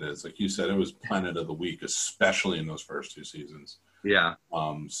is what it is. Like you said, it was Planet of the Week, especially in those first 2 seasons. Yeah.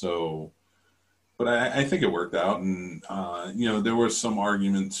 But I think it worked out, and there was some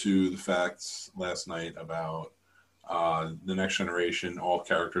argument to the facts last night about the Next Generation. All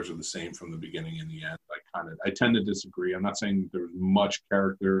characters are the same from the beginning and the end. I tend to disagree. I'm not saying there was much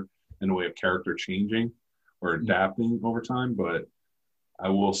character in the way of character changing or adapting over time, but I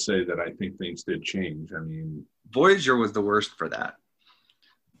will say that I think things did change. I mean, Voyager was the worst for that.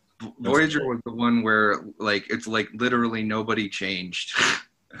 Voyager was the one where it's literally nobody changed.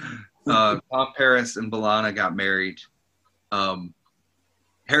 Tom Paris and B'Elanna got married.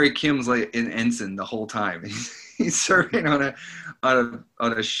 Harry Kim's like an ensign the whole time. He's serving on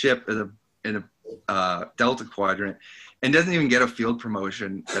a ship in a Delta Quadrant, and doesn't even get a field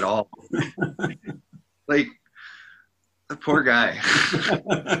promotion at all. Like, the poor guy.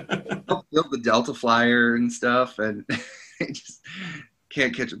 He'll field the Delta Flyer and stuff, and he just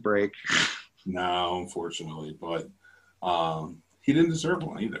can't catch a break. No, unfortunately, but he didn't deserve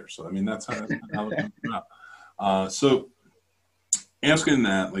one either. So I mean, that's how it comes out. So asking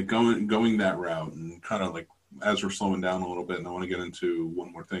that, like going that route, and kind of like as we're slowing down a little bit, and I want to get into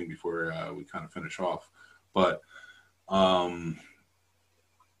one more thing before we kind of finish off, but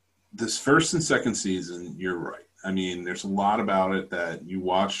this first and second season, you're right. I mean, there's a lot about it that you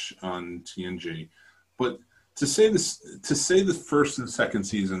watch on TNG, but to say the first and second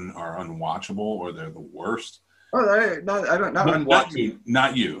season are unwatchable or they're the worst. Oh,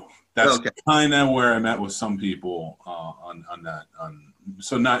 not you. That's kind of where I'm at with some people on that.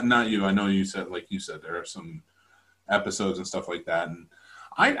 So not you. I know you said, like you said, there are some episodes and stuff like that, and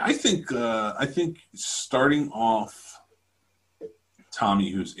I think starting off,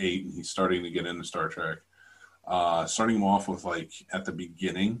 Tommy, who's 8 and he's starting to get into Star Trek, starting him off with at the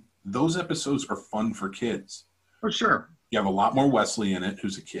beginning, those episodes are fun for kids. For sure. You have a lot more Wesley in it,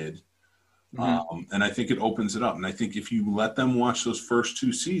 who's a kid. Mm-hmm. And I think it opens it up. And I think if you let them watch those first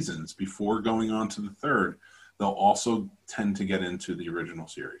 2 seasons before going on to the third, they'll also tend to get into the original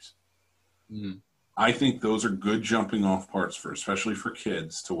series. Mm. I think those are good jumping off parts especially for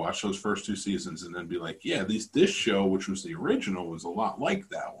kids, to watch those first 2 seasons and then be like, yeah, this show, which was the original, was a lot like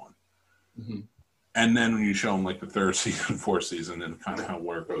that one. Mm-hmm. And then when you show them the 3rd season, 4th season, and kind of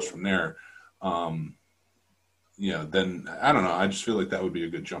where it goes from there, then I don't know. I just feel like that would be a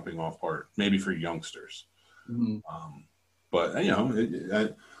good jumping off part, maybe for youngsters. Mm-hmm. But I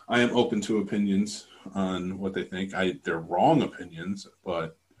am open to opinions on what they think. They're wrong opinions,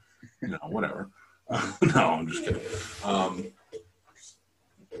 but whatever. No, I'm just kidding.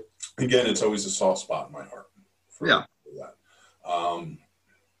 Again, it's always a soft spot in my heart for that.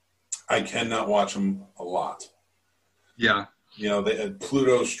 I cannot watch them a lot. Yeah.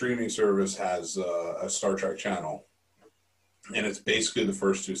 Pluto streaming service has a Star Trek channel, and it's basically the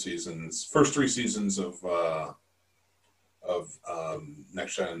first 3 seasons of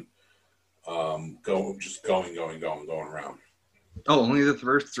Next Gen, going around. Oh, only the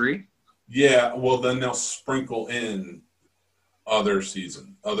first 3? Yeah, well, then they'll sprinkle in other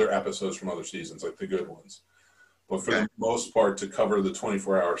episodes from other seasons, like the good ones. But for the most part, to cover the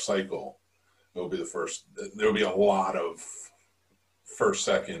 24-hour cycle, there'll be a lot of first,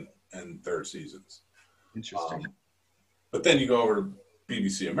 second, and third seasons. Interesting. But then you go over to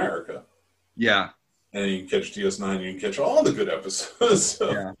BBC America. Yeah. And you can catch DS9, you can catch all the good episodes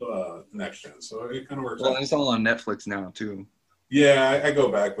of Next Gen. So it kind of works out. It's all on Netflix now, too. Yeah, I go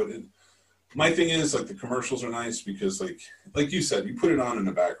back, but my thing is, the commercials are nice because, like you said, you put it on in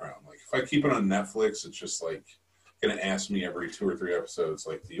the background. If I keep it on Netflix, it's just, going to ask me every 2 or 3 episodes,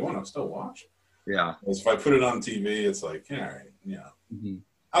 do you want to still watch? Yeah. Whereas if I put it on TV, it's all right, yeah. Mm-hmm.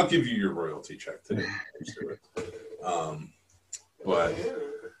 I'll give you your royalty check today. But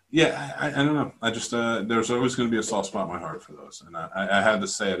yeah, I don't know. I just there's always going to be a soft spot in my heart for those, and I had to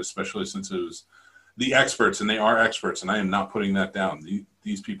say it, especially since it was the experts, and they are experts, and I am not putting that down.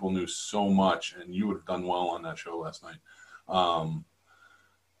 These people knew so much, and you would have done well on that show last night.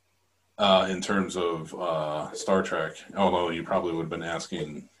 In terms of Star Trek, although you probably would have been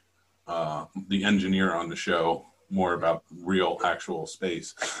asking the engineer on the show more about real, actual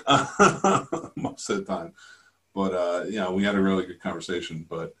space most of the time. But, we had a really good conversation.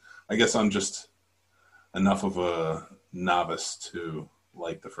 But I guess I'm just enough of a novice to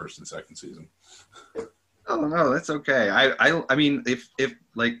like the first and second season. Oh no, that's okay. I mean, if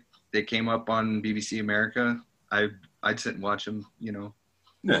like they came up on BBC America, I'd sit and watch them.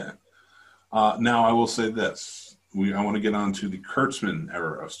 Yeah. Now I will say this: I want to get on to the Kurtzman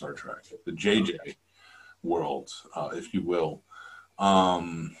era of Star Trek, the JJ world, if you will. I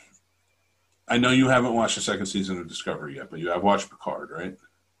know you haven't watched the second season of Discovery yet, but you have watched Picard, right?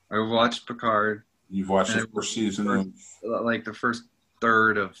 I watched Picard. You've watched the first season like the first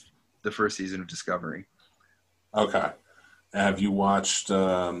third of the first season of Discovery. Okay. Have you watched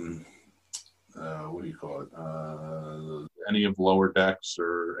what do you call it? Any of Lower Decks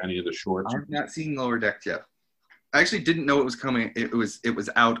or any of the shorts? I've not seen Lower Decks yet. I actually didn't know it was coming. It was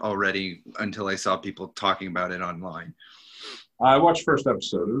out already until I saw people talking about it online. I watched first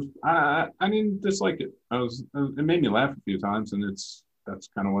episode. I didn't dislike it. It made me laugh a few times, and that's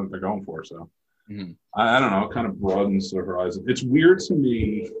kind of what they're going for. So I don't know. It kind of broadens the horizon. It's weird to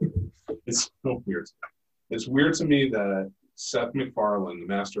me. It's so weird. It's weird to me that Seth MacFarlane, the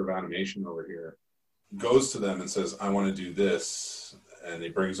master of animation over here, goes to them and says, "I want to do this," and he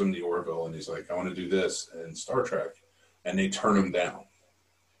brings them to Orville, and he's like, "I want to do this in Star Trek," and they turn him down.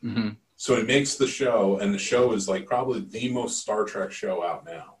 Mm-hmm. So he makes the show, and the show is like probably the most Star Trek show out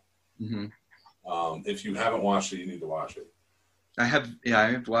now. Mm-hmm. If you haven't watched it, you need to watch it. I have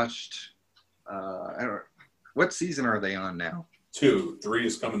watched. I don't. What season are they on now? 2, 3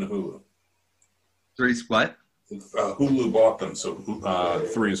 is coming to Hulu. 3's what? Hulu bought them, so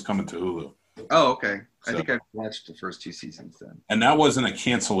 3 is coming to Hulu. Oh, okay. I think I've watched the first 2 seasons then. And that wasn't a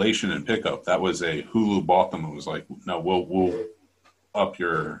cancellation and pickup. That was a Hulu bought them. It was like, no, we'll up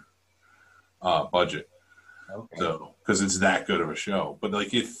your budget. Okay. So because it's that good of a show, but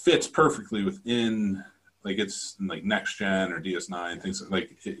like it fits perfectly within, like it's like Next Gen or DS9 things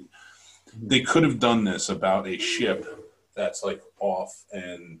like it, they could have done this about a ship that's like off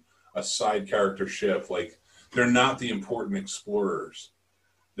and a side character ship. Like they're not the important explorers.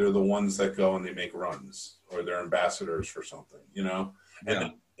 They're the ones that go and they make runs, or they're ambassadors for something,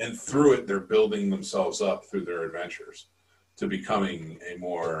 and through it, they're building themselves up through their adventures to becoming a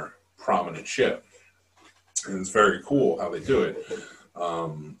more prominent ship. And it's very cool how they do it.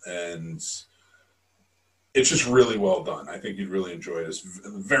 And it's just really well done. I think you'd really enjoy it. It's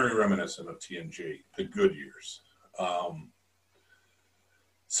very reminiscent of TNG, the good years.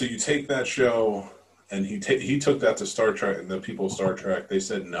 So you take that show, and he took that to Star Trek, and the people of Star Trek, they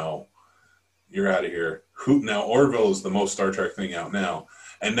said, no, you're out of here. Now, Orville is the most Star Trek thing out now.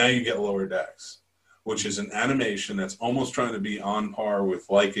 And now you get Lower Decks, which is an animation that's almost trying to be on par with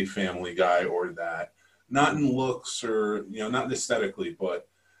like a Family Guy or that. Not in looks or, not aesthetically, but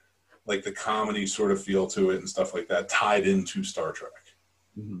like the comedy sort of feel to it and stuff like that tied into Star Trek.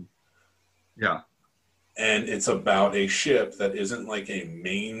 Mm-hmm. Yeah. And it's about a ship that isn't like a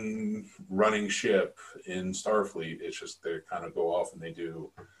main running ship in Starfleet. It's just they kind of go off and they do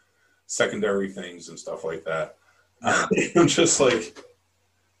secondary things and stuff like that. I'm just like,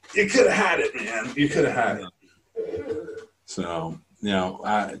 you could have had it, man. You could have had it. So,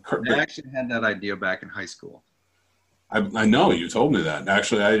 I actually had that idea back in high school. I know you told me that.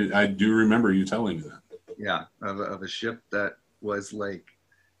 Actually, I do remember you telling me that. Yeah, of a ship that was like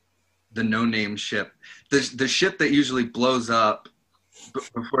the no-name ship, the ship that usually blows up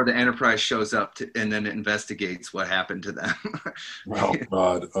before the Enterprise shows up and then it investigates what happened to them. Oh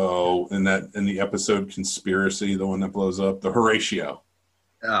God! Oh, in the episode Conspiracy, the one that blows up, the Horatio.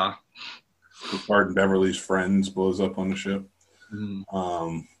 Picard and Beverly's friends blows up on the ship.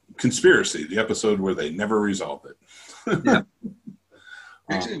 Mm-hmm. Conspiracy, the episode where they never resolved it. Yeah.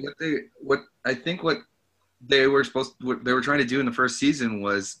 Actually, what they were trying to do in the first season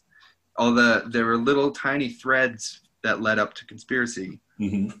was there were little tiny threads that led up to Conspiracy,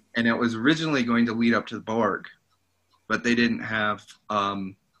 mm-hmm. and it was originally going to lead up to the Borg, but they didn't have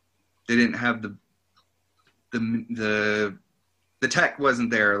the tech wasn't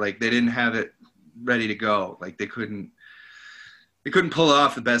there. Like they didn't have it ready to go. Like they couldn't pull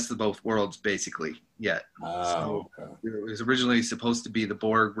off the best of both worlds basically yet. So okay. It was originally supposed to be the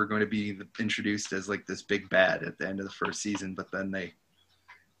Borg were going to be introduced as like this big bad at the end of the first season, but then they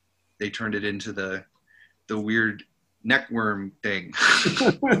turned it into the weird neckworm thing.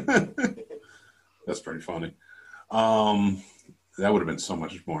 That's pretty funny. That would have been so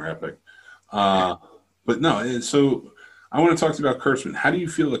much more epic. But no, so I want to talk to you about Kurtzman. How do you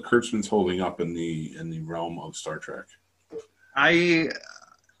feel that Kurtzman's holding up in the realm of Star Trek? I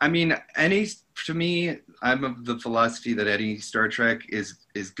mean, to me, I'm of the philosophy that any Star Trek is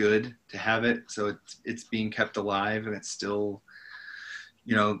good to have it. So it's being kept alive, and it's still,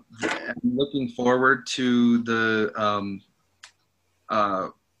 I'm looking forward to the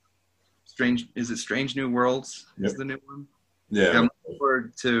Strange New Worlds is Yep. the new one? Yeah. I'm looking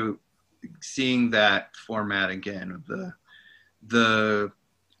forward to seeing that format again of the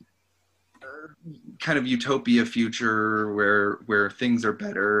kind of utopia future where things are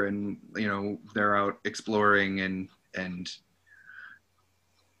better and they're out exploring and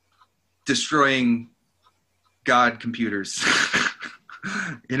destroying God computers.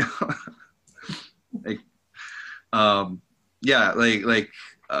 I'm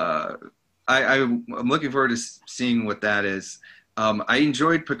looking forward to seeing what that is. I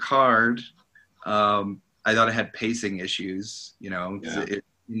enjoyed Picard. I thought it had pacing issues, it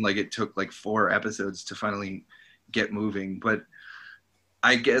seemed like it took like 4 episodes to finally get moving, but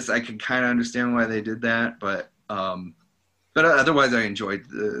I guess I can kind of understand why they did that, but otherwise I enjoyed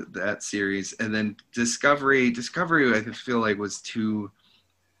that series. And then Discovery I feel like was too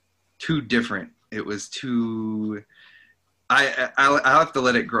different. It was too I'll have to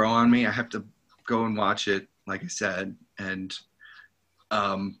let it grow on me. I have to go and watch it, like I said, and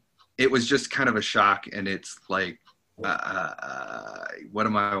it was just kind of a shock, and it's like what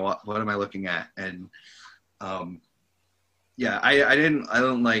am I looking at? And I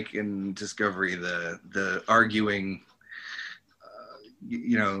don't like in Discovery the arguing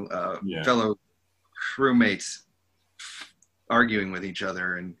fellow crewmates arguing with each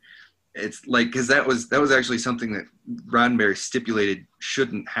other, and it's like, because that was actually something that Roddenberry stipulated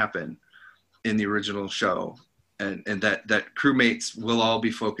shouldn't happen in the original show, and that crewmates will all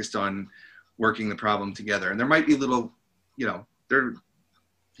be focused on working the problem together. And there might be little, you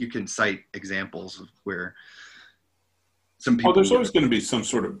can cite examples of where some people. Oh, there's always going to be some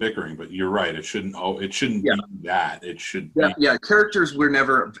sort of bickering, but you're right. It shouldn't be that. It should be. Yeah, characters were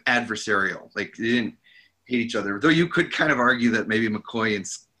never adversarial. Like, they didn't hate each other. Though you could kind of argue that maybe McCoy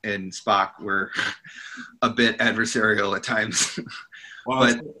and Spock were a bit adversarial at times. Well,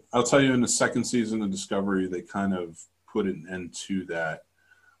 but I'll tell you, in the second season of Discovery, they kind of put an end to that,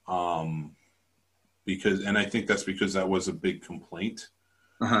 and I think that's because that was a big complaint.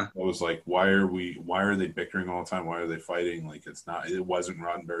 Uh-huh. It was like, why are they bickering all the time? Why are they fighting? Like, it wasn't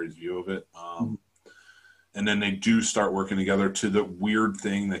Roddenberry's view of it. And then they do start working together, to the weird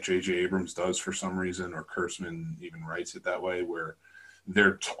thing that J.J. Abrams does for some reason, or Kurtzman even writes it that way, where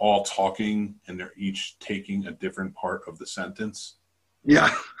they're all talking and they're each taking a different part of the sentence.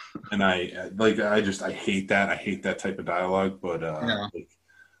 Yeah. And I hate that. I hate that type of dialogue, but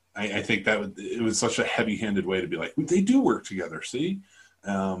I think that it was such a heavy-handed way to be like, they do work together, see?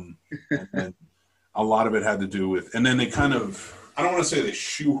 And a lot of it had to do with, and then they kind of, I don't want to say they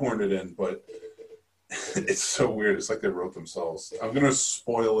shoehorned it in, but it's so weird. It's like they wrote themselves. I'm going to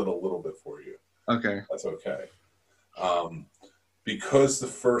spoil it a little bit for you. Okay. That's okay. Because the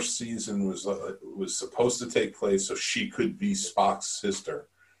first season was supposed to take place so she could be Spock's sister,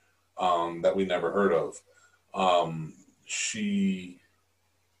 that we never heard of.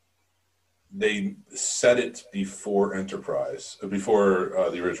 They set it before Enterprise, before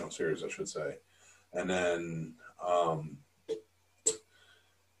the original series, I should say. And then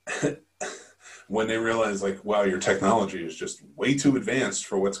when they realized, like, wow, your technology is just way too advanced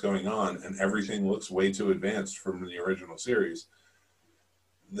for what's going on, and everything looks way too advanced from the original series.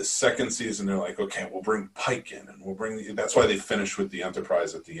 The second season, they're like, okay, we'll bring Pike in, and that's why they finished with the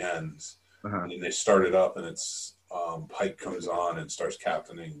Enterprise at the end. Uh-huh. And then they start it up, and it's Pike comes on and starts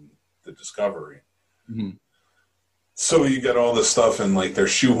captaining the Discovery. Mm-hmm. So you get all this stuff, and like they're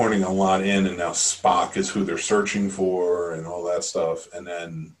shoehorning a lot in, and now Spock is who they're searching for, and all that stuff. And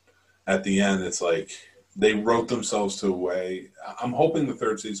then at the end, it's like they wrote themselves to a way. I'm hoping the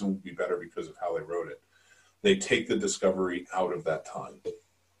third season will be better because of how they wrote it. They take the Discovery out of that time.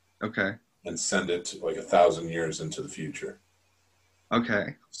 Okay. And send it like 1,000 years into the future.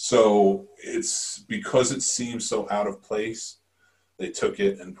 Okay. So it's because it seems so out of place, they took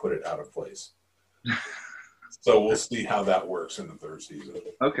it and put it out of place. So we'll see how that works in the third season.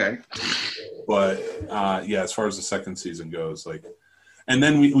 Okay. But as far as the second season goes, like, and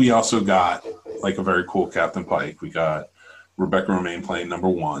then we also got like a very cool Captain Pike. We got Rebecca Romaine playing number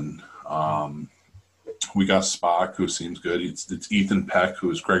 1. We got Spock, who seems good. It's Ethan Peck, who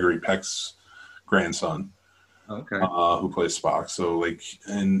is Gregory Peck's grandson. Okay. Who plays Spock. So like,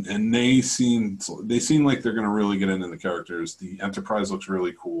 and they seem like they're going to really get into the characters. The Enterprise looks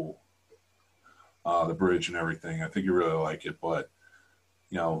really cool. The bridge and everything. I think you really like it, but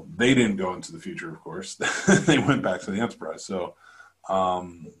they didn't go into the future, of course. They went back to the Enterprise. So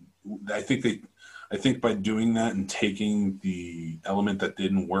I think by doing that and taking the element that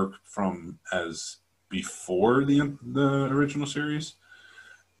didn't work from as before the original series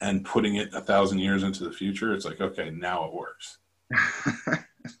and putting it 1,000 years into the future, it's like, okay, now it works.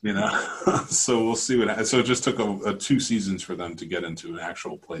 You know, so we'll see what. So it just took a 2 seasons for them to get into an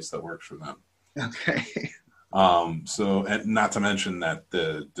actual place that works for them. Okay. So, and not to mention that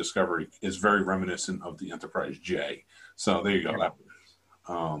the Discovery is very reminiscent of the Enterprise J. So there you go.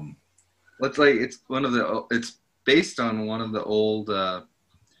 It's based on one of the old.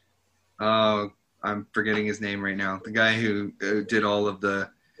 I'm forgetting his name right now. The guy who did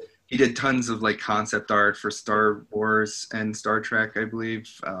he did tons of like concept art for Star Wars and Star Trek, I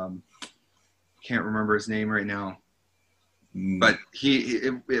believe. Can't remember his name right now. But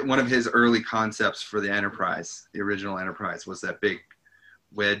one of his early concepts for the Enterprise, the original Enterprise, was that big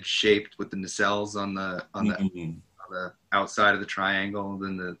wedge shaped with the nacelles on the outside of the triangle.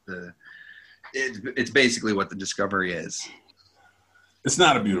 And then it's basically what the Discovery is. It's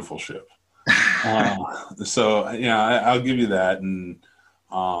not a beautiful ship. So yeah, I'll give you that. And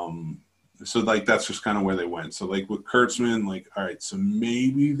so like that's just kind of where they went. So like with Kurtzman, like, all right, so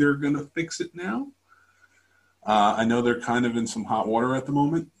maybe they're gonna fix it now. I know they're kind of in some hot water at the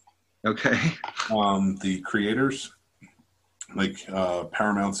moment. Okay. The creators, like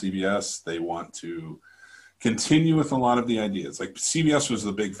Paramount, CBS, they want to continue with a lot of the ideas. Like CBS was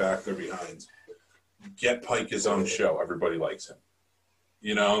the big factor behind get Pike his own show. Everybody likes him.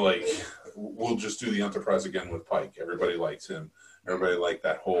 You know, like we'll just do the Enterprise again with Pike. Everybody likes him. Everybody liked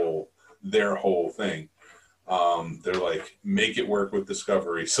their whole thing. They're like, make it work with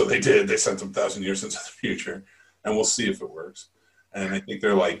Discovery. So they did. They sent them 1,000 years into the future, and we'll see if it works. And I think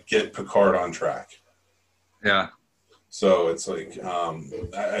they're like, get Picard on track. Yeah. So it's like,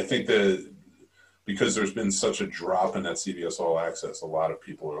 I think that because there's been such a drop in that CBS All Access, a lot of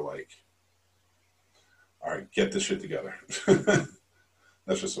people are like, all right, get this shit together.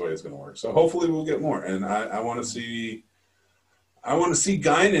 That's just the way it's going to work. So hopefully we'll get more. And I want to see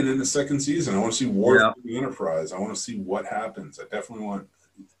Guinan in the second season. I want to see Worf in the Enterprise. I want to see what happens.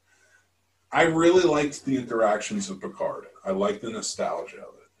 I really liked the interactions of Picard. I like the nostalgia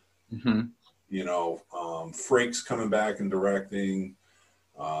of it. Mm-hmm. You know, Frakes coming back and directing,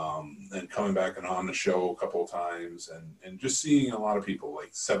 and coming back and on the show a couple of times, and just seeing a lot of people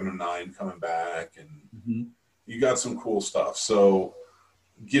like 7 of 9 coming back, and you got some cool stuff. So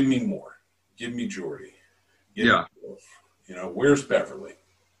give me more. Give me Geordi. Give me Wolf. You know, where's Beverly?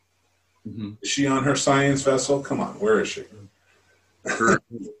 Mm-hmm. Is she on her science vessel? Come on, where is she? Her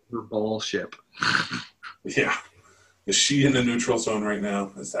ball ship. Yeah. Is she in the neutral zone right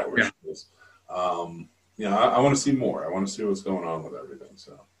now? Is that where she is? I want to see more. I want to see what's going on with everything.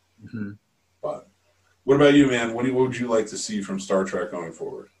 So, But what about you, man? What would you like to see from Star Trek going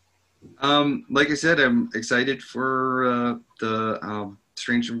forward? Like I said, I'm excited for the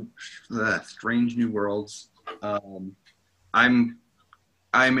Strange New Worlds. I'm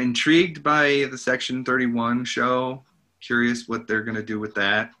intrigued by the Section 31 show. Curious what they're going to do with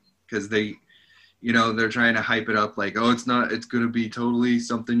that, because they're trying to hype it up like, oh, it's going to be totally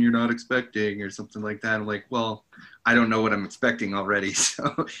something you're not expecting or something like that. I'm like, well, I don't know what I'm expecting already.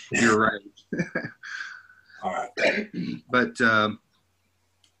 So you're right. All right. But,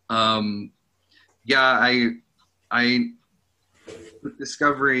 I with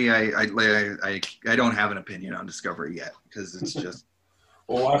Discovery, I don't have an opinion on Discovery yet, because it's just.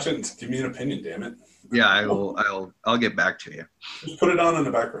 Well, watch it and give me an opinion, damn it. Yeah, I'll get back to you. Just put it on in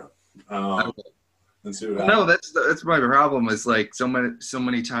the background. And see what happens. No, that's my problem. Is like so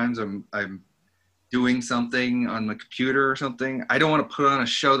many times I'm doing something on the computer or something. I don't want to put on a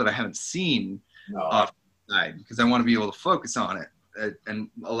show that I haven't seen off the side, because I want to be able to focus on it. And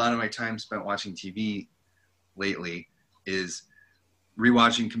a lot of my time spent watching TV lately is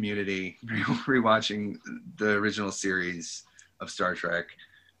rewatching Community, rewatching the original series of Star Trek.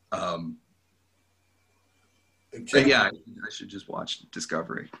 But yeah, I should just watch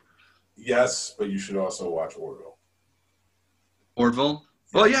Discovery. Yes, but you should also watch Orville. Orville?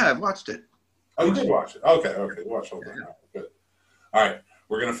 Well, yeah, I've watched it. Oh, you did watch it. Okay. Watch the whole thing. Good. All right,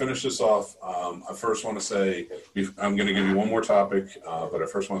 we're going to finish this off. I first want to say, I'm going to give you one more topic, but I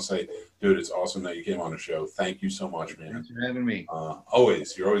first want to say, dude, it's awesome that you came on the show. Thank you so much, man. Thanks for having me.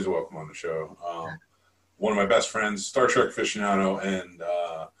 You're always welcome on the show. One of my best friends, Star Trek aficionado and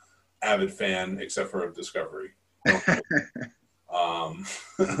avid fan, except for Discovery.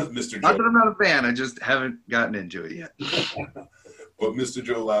 Mr. Joe. Not that I'm not a fan, I just haven't gotten into it yet. But Mr.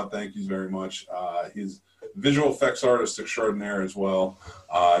 Joe Loud, thank you very much. He's visual effects artist extraordinaire as well.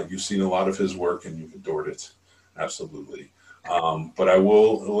 You've seen a lot of his work and you've adored it. Absolutely. But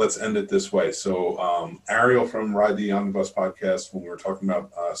let's end it this way. So Ariel from Ride the Omnibus podcast, when we were talking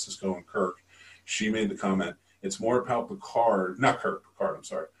about Cisco and Kirk, she made the comment, it's more about Picard, I'm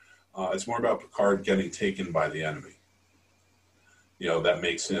sorry. It's more about Picard getting taken by the enemy. that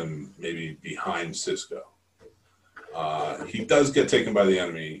makes him maybe behind Cisco. He does get taken by the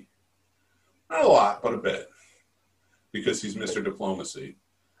enemy, not a lot, but a bit, because he's Mr. Diplomacy.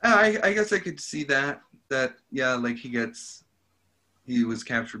 I guess I could see that yeah, like he was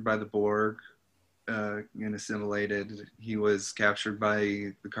captured by the Borg and assimilated. He was captured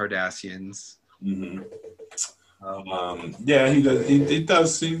by the Cardassians. Mm-hmm. Yeah, he does. He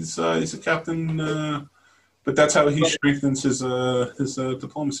does. He's a captain, but that's how he strengthens his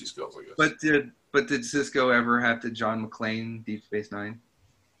diplomacy skills, I guess. But did Cisco ever have to John McClane Deep Space Nine?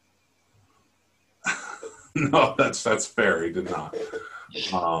 No, that's fair. He did not.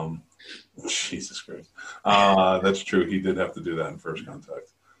 Jesus Christ. That's true. He did have to do that in First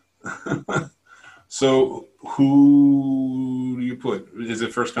Contact. So, who do you put? Is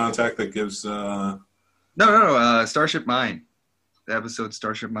it First Contact that gives? No. Starship Mine. The episode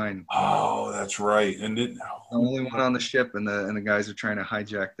Starship Mine. Oh, that's right. And the only one on the ship, and the guys are trying to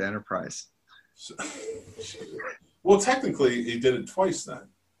hijack the Enterprise. Well, technically, he did it twice then.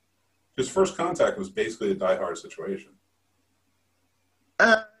 Because First Contact was basically a Die Hard situation.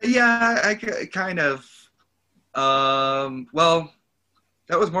 Yeah, I kind of. Well,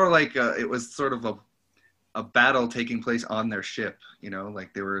 that was more like it was sort of a battle taking place on their ship.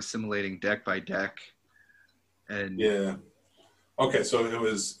 Like they were assimilating deck by deck. And yeah. Okay, so it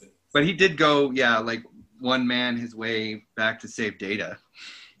was. But he did go, like one man his way back to save Data.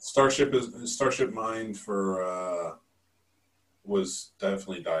 Starship Mine for was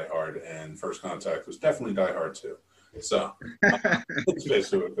definitely Die Hard, and First Contact was definitely Die Hard too. So that's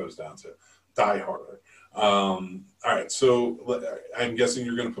basically what it goes down to. Die Harder. All right, so I'm guessing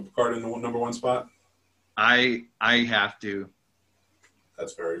you're going to put Picard in the number one spot? I have to.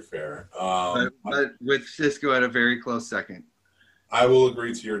 That's very fair. But with Cisco at a very close second. I will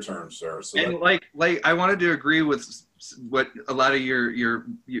agree to your terms, sir. So and like I wanted to agree with what a lot of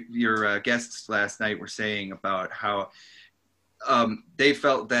your guests last night were saying about how they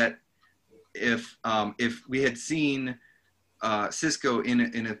felt that if we had seen Cisco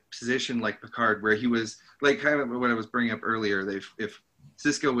in a position like Picard, where he was like kind of what I was bringing up earlier, if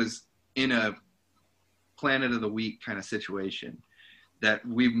Cisco was in a Planet of the Week kind of situation, that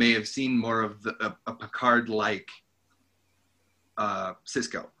we may have seen more of a Picard-like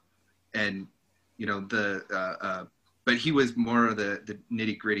Cisco, and but he was more of the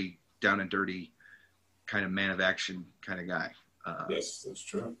nitty-gritty, down and dirty kind of man of action kind of guy. Yes, that's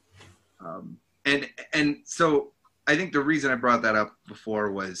true. And so I think the reason I brought that up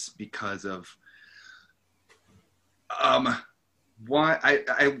before was because of why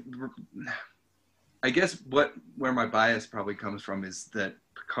I guess where my bias probably comes from is that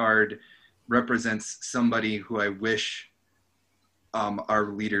Picard represents somebody who I wish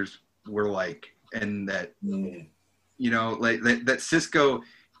our leaders were like, and that that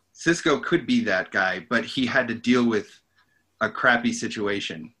Cisco could be that guy, but he had to deal with a crappy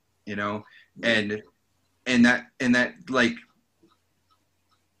situation, and that like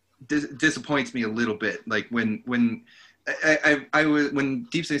disappoints me a little bit. Like when I was, when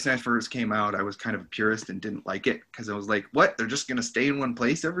Deep Space Nine first came out, I was kind of a purist and didn't like it because I was like, what? They're just gonna stay in one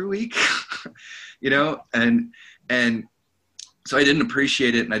place every week, and so I didn't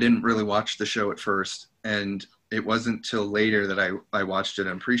appreciate it, and I didn't really watch the show at first, and it wasn't till later that I watched it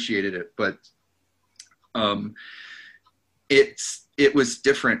and appreciated it. But it was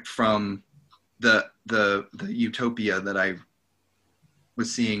different from the utopia that I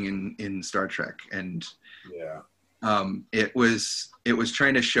was seeing in Star Trek, and it was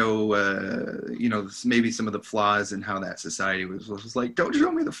trying to show maybe some of the flaws in how that society was like, don't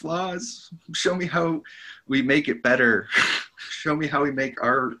show me the flaws, show me how we make it better. Show me how we make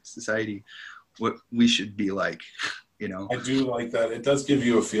our society what we should be like. I do like that. It does give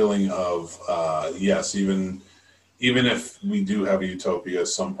you a feeling of yes, even if we do have a utopia,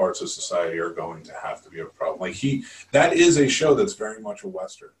 some parts of society are going to have to be a problem. Like that is a show that's very much a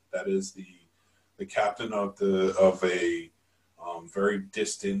Western. That is the captain of a very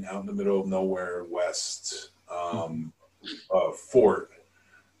distant, out in the middle of nowhere West fort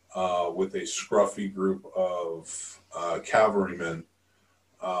with a scruffy group of cavalrymen.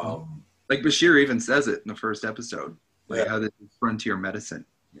 Like Bashir even says it in the first episode, like how this is frontier medicine,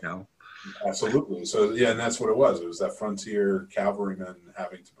 Absolutely. So and that's what it was. It was that frontier cavalrymen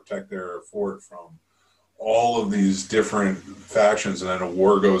having to protect their fort from all of these different factions, and then a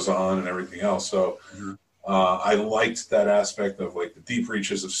war goes on and everything else. So I liked that aspect of like the deep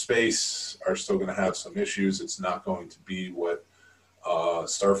reaches of space are still going to have some issues. It's not going to be what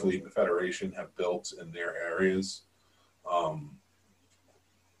Starfleet and the Federation have built in their areas.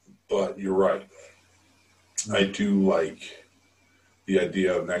 But you're right. I do like the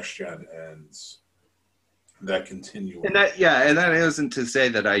idea of next gen and that continuum. And that isn't to say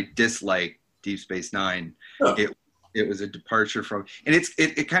that I dislike Deep Space Nine. No. It was a departure from, and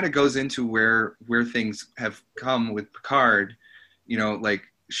it kind of goes into where things have come with Picard, like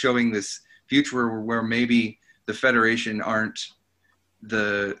showing this future where maybe the Federation aren't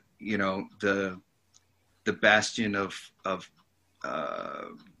the bastion of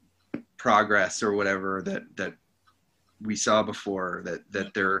progress or whatever that we saw before,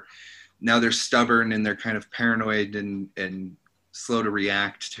 that they're stubborn and they're kind of paranoid and slow to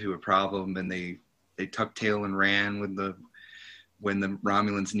react to a problem, and they tucked tail and ran when the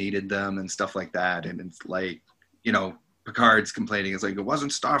Romulans needed them and stuff like that. And it's like, Picard's complaining, it's like, it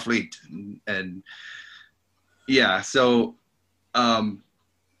wasn't Starfleet. And yeah, so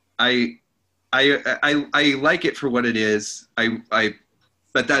I like it for what it is.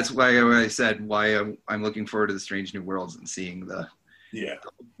 But that's why I said why I'm looking forward to the Strange New Worlds and seeing the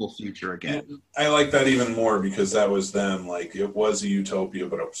hopeful future again. And I like that even more because that was them. Like, it was a utopia,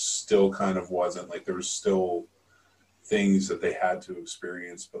 but it still kind of wasn't. Like, there was still things that they had to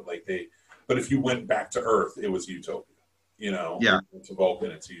experience, but if you went back to Earth, it was utopia. To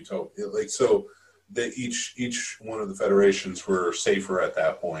Vulcan, it's a utopia. Like, so that each one of the federations were safer at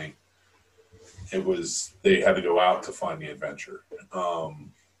that point. It was, they had to go out to find the adventure.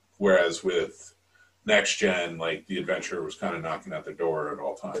 Whereas with next gen, like, the adventure was kind of knocking at the door at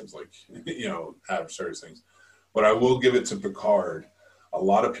all times, like, adversaries things. But I will give it to Picard. A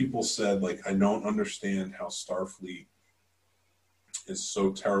lot of people said, like, I don't understand how Starfleet is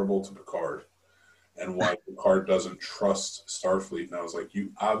so terrible to Picard and why Picard doesn't trust Starfleet. And I was like,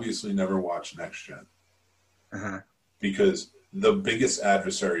 you obviously never watched next gen. Uh-huh. Because the biggest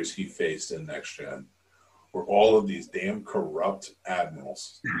adversaries he faced in next gen were all of these damn corrupt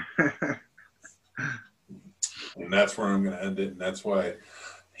admirals. And that's where I'm going to end it. And that's why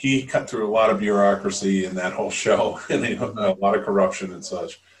he cut through a lot of bureaucracy in that whole show, and a lot of corruption and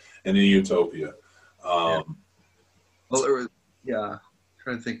such, and in Utopia. Well,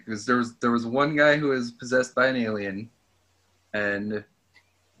 trying to think, because there was one guy who was possessed by an alien, and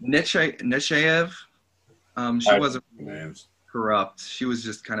Nechayev, she wasn't corrupt. She was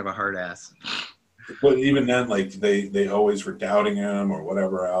just kind of a hard ass. But even then, like, they always were doubting him or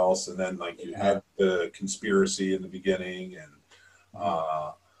whatever else, and then, like, you had the conspiracy in the beginning, and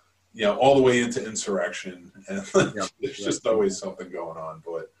all the way into insurrection, and there's just always something going on.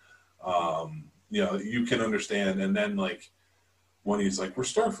 But you can understand. And then, like, when he's like, "We're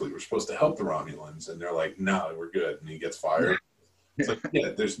Starfleet, we're supposed to help the Romulans," and they're like, "No, we're good," and he gets fired. It's like,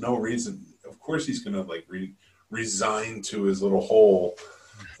 there's no reason. Of course, he's gonna, like, resign to his little hole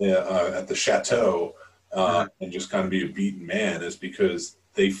at the chateau and just kind of be a beaten man, is because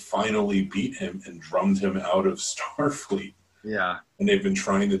they finally beat him and drummed him out of Starfleet. Yeah. And they've been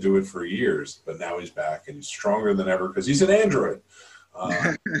trying to do it for years, but now he's back and he's stronger than ever because he's an android.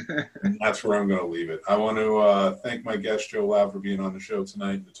 And that's where I'm going to leave it. I want to thank my guest, Joe Lav, for being on the show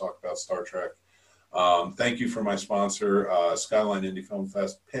tonight to talk about Star Trek. Thank you for my sponsor, Skyline Indie Film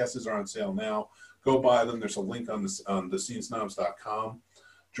Fest. Passes are on sale now. Go buy them. There's a link on the scenesnobs.com.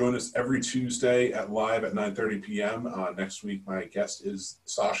 Join us every Tuesday live at 9:30 p.m. Next week, my guest is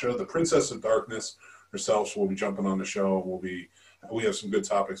Sasha, the Princess of Darkness herself. So we'll be jumping on the show. We have some good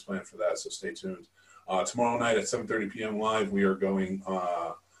topics planned for that, so stay tuned. Tomorrow night at 7:30 p.m. live, we are going.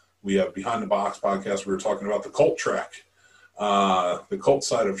 We have Behind the Box podcast. We were talking about the cult Trek, the cult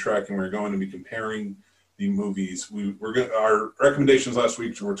side of Trek, and we're going to be comparing the movies. Our recommendations last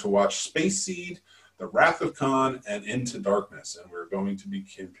week were to watch Space Seed, The Wrath of Khan, and Into Darkness, and we're going to be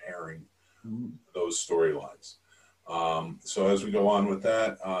comparing those storylines. So as we go on with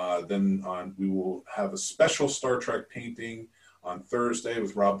that, we will have a special Star Trek painting on Thursday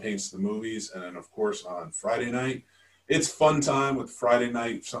with Rob Paints the Movies, and then, of course, on Friday night, it's fun time with Friday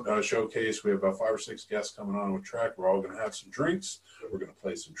night showcase. We have about 5 or 6 guests coming on with Trek. We're all going to have some drinks. We're going to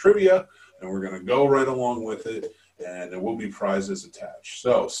play some trivia, and we're going to go right along with it, and there will be prizes attached.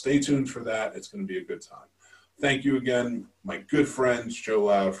 So stay tuned for that. It's going to be a good time. Thank you again, my good friends, Joe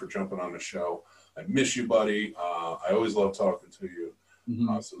Loud, for jumping on the show. I miss you, buddy. I always love talking to you.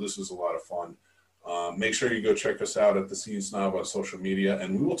 So this was a lot of fun. Make sure you go check us out at the Scene Snob on social media,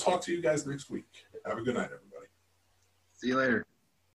 and we will talk to you guys next week. Have a good night, everybody. See you later.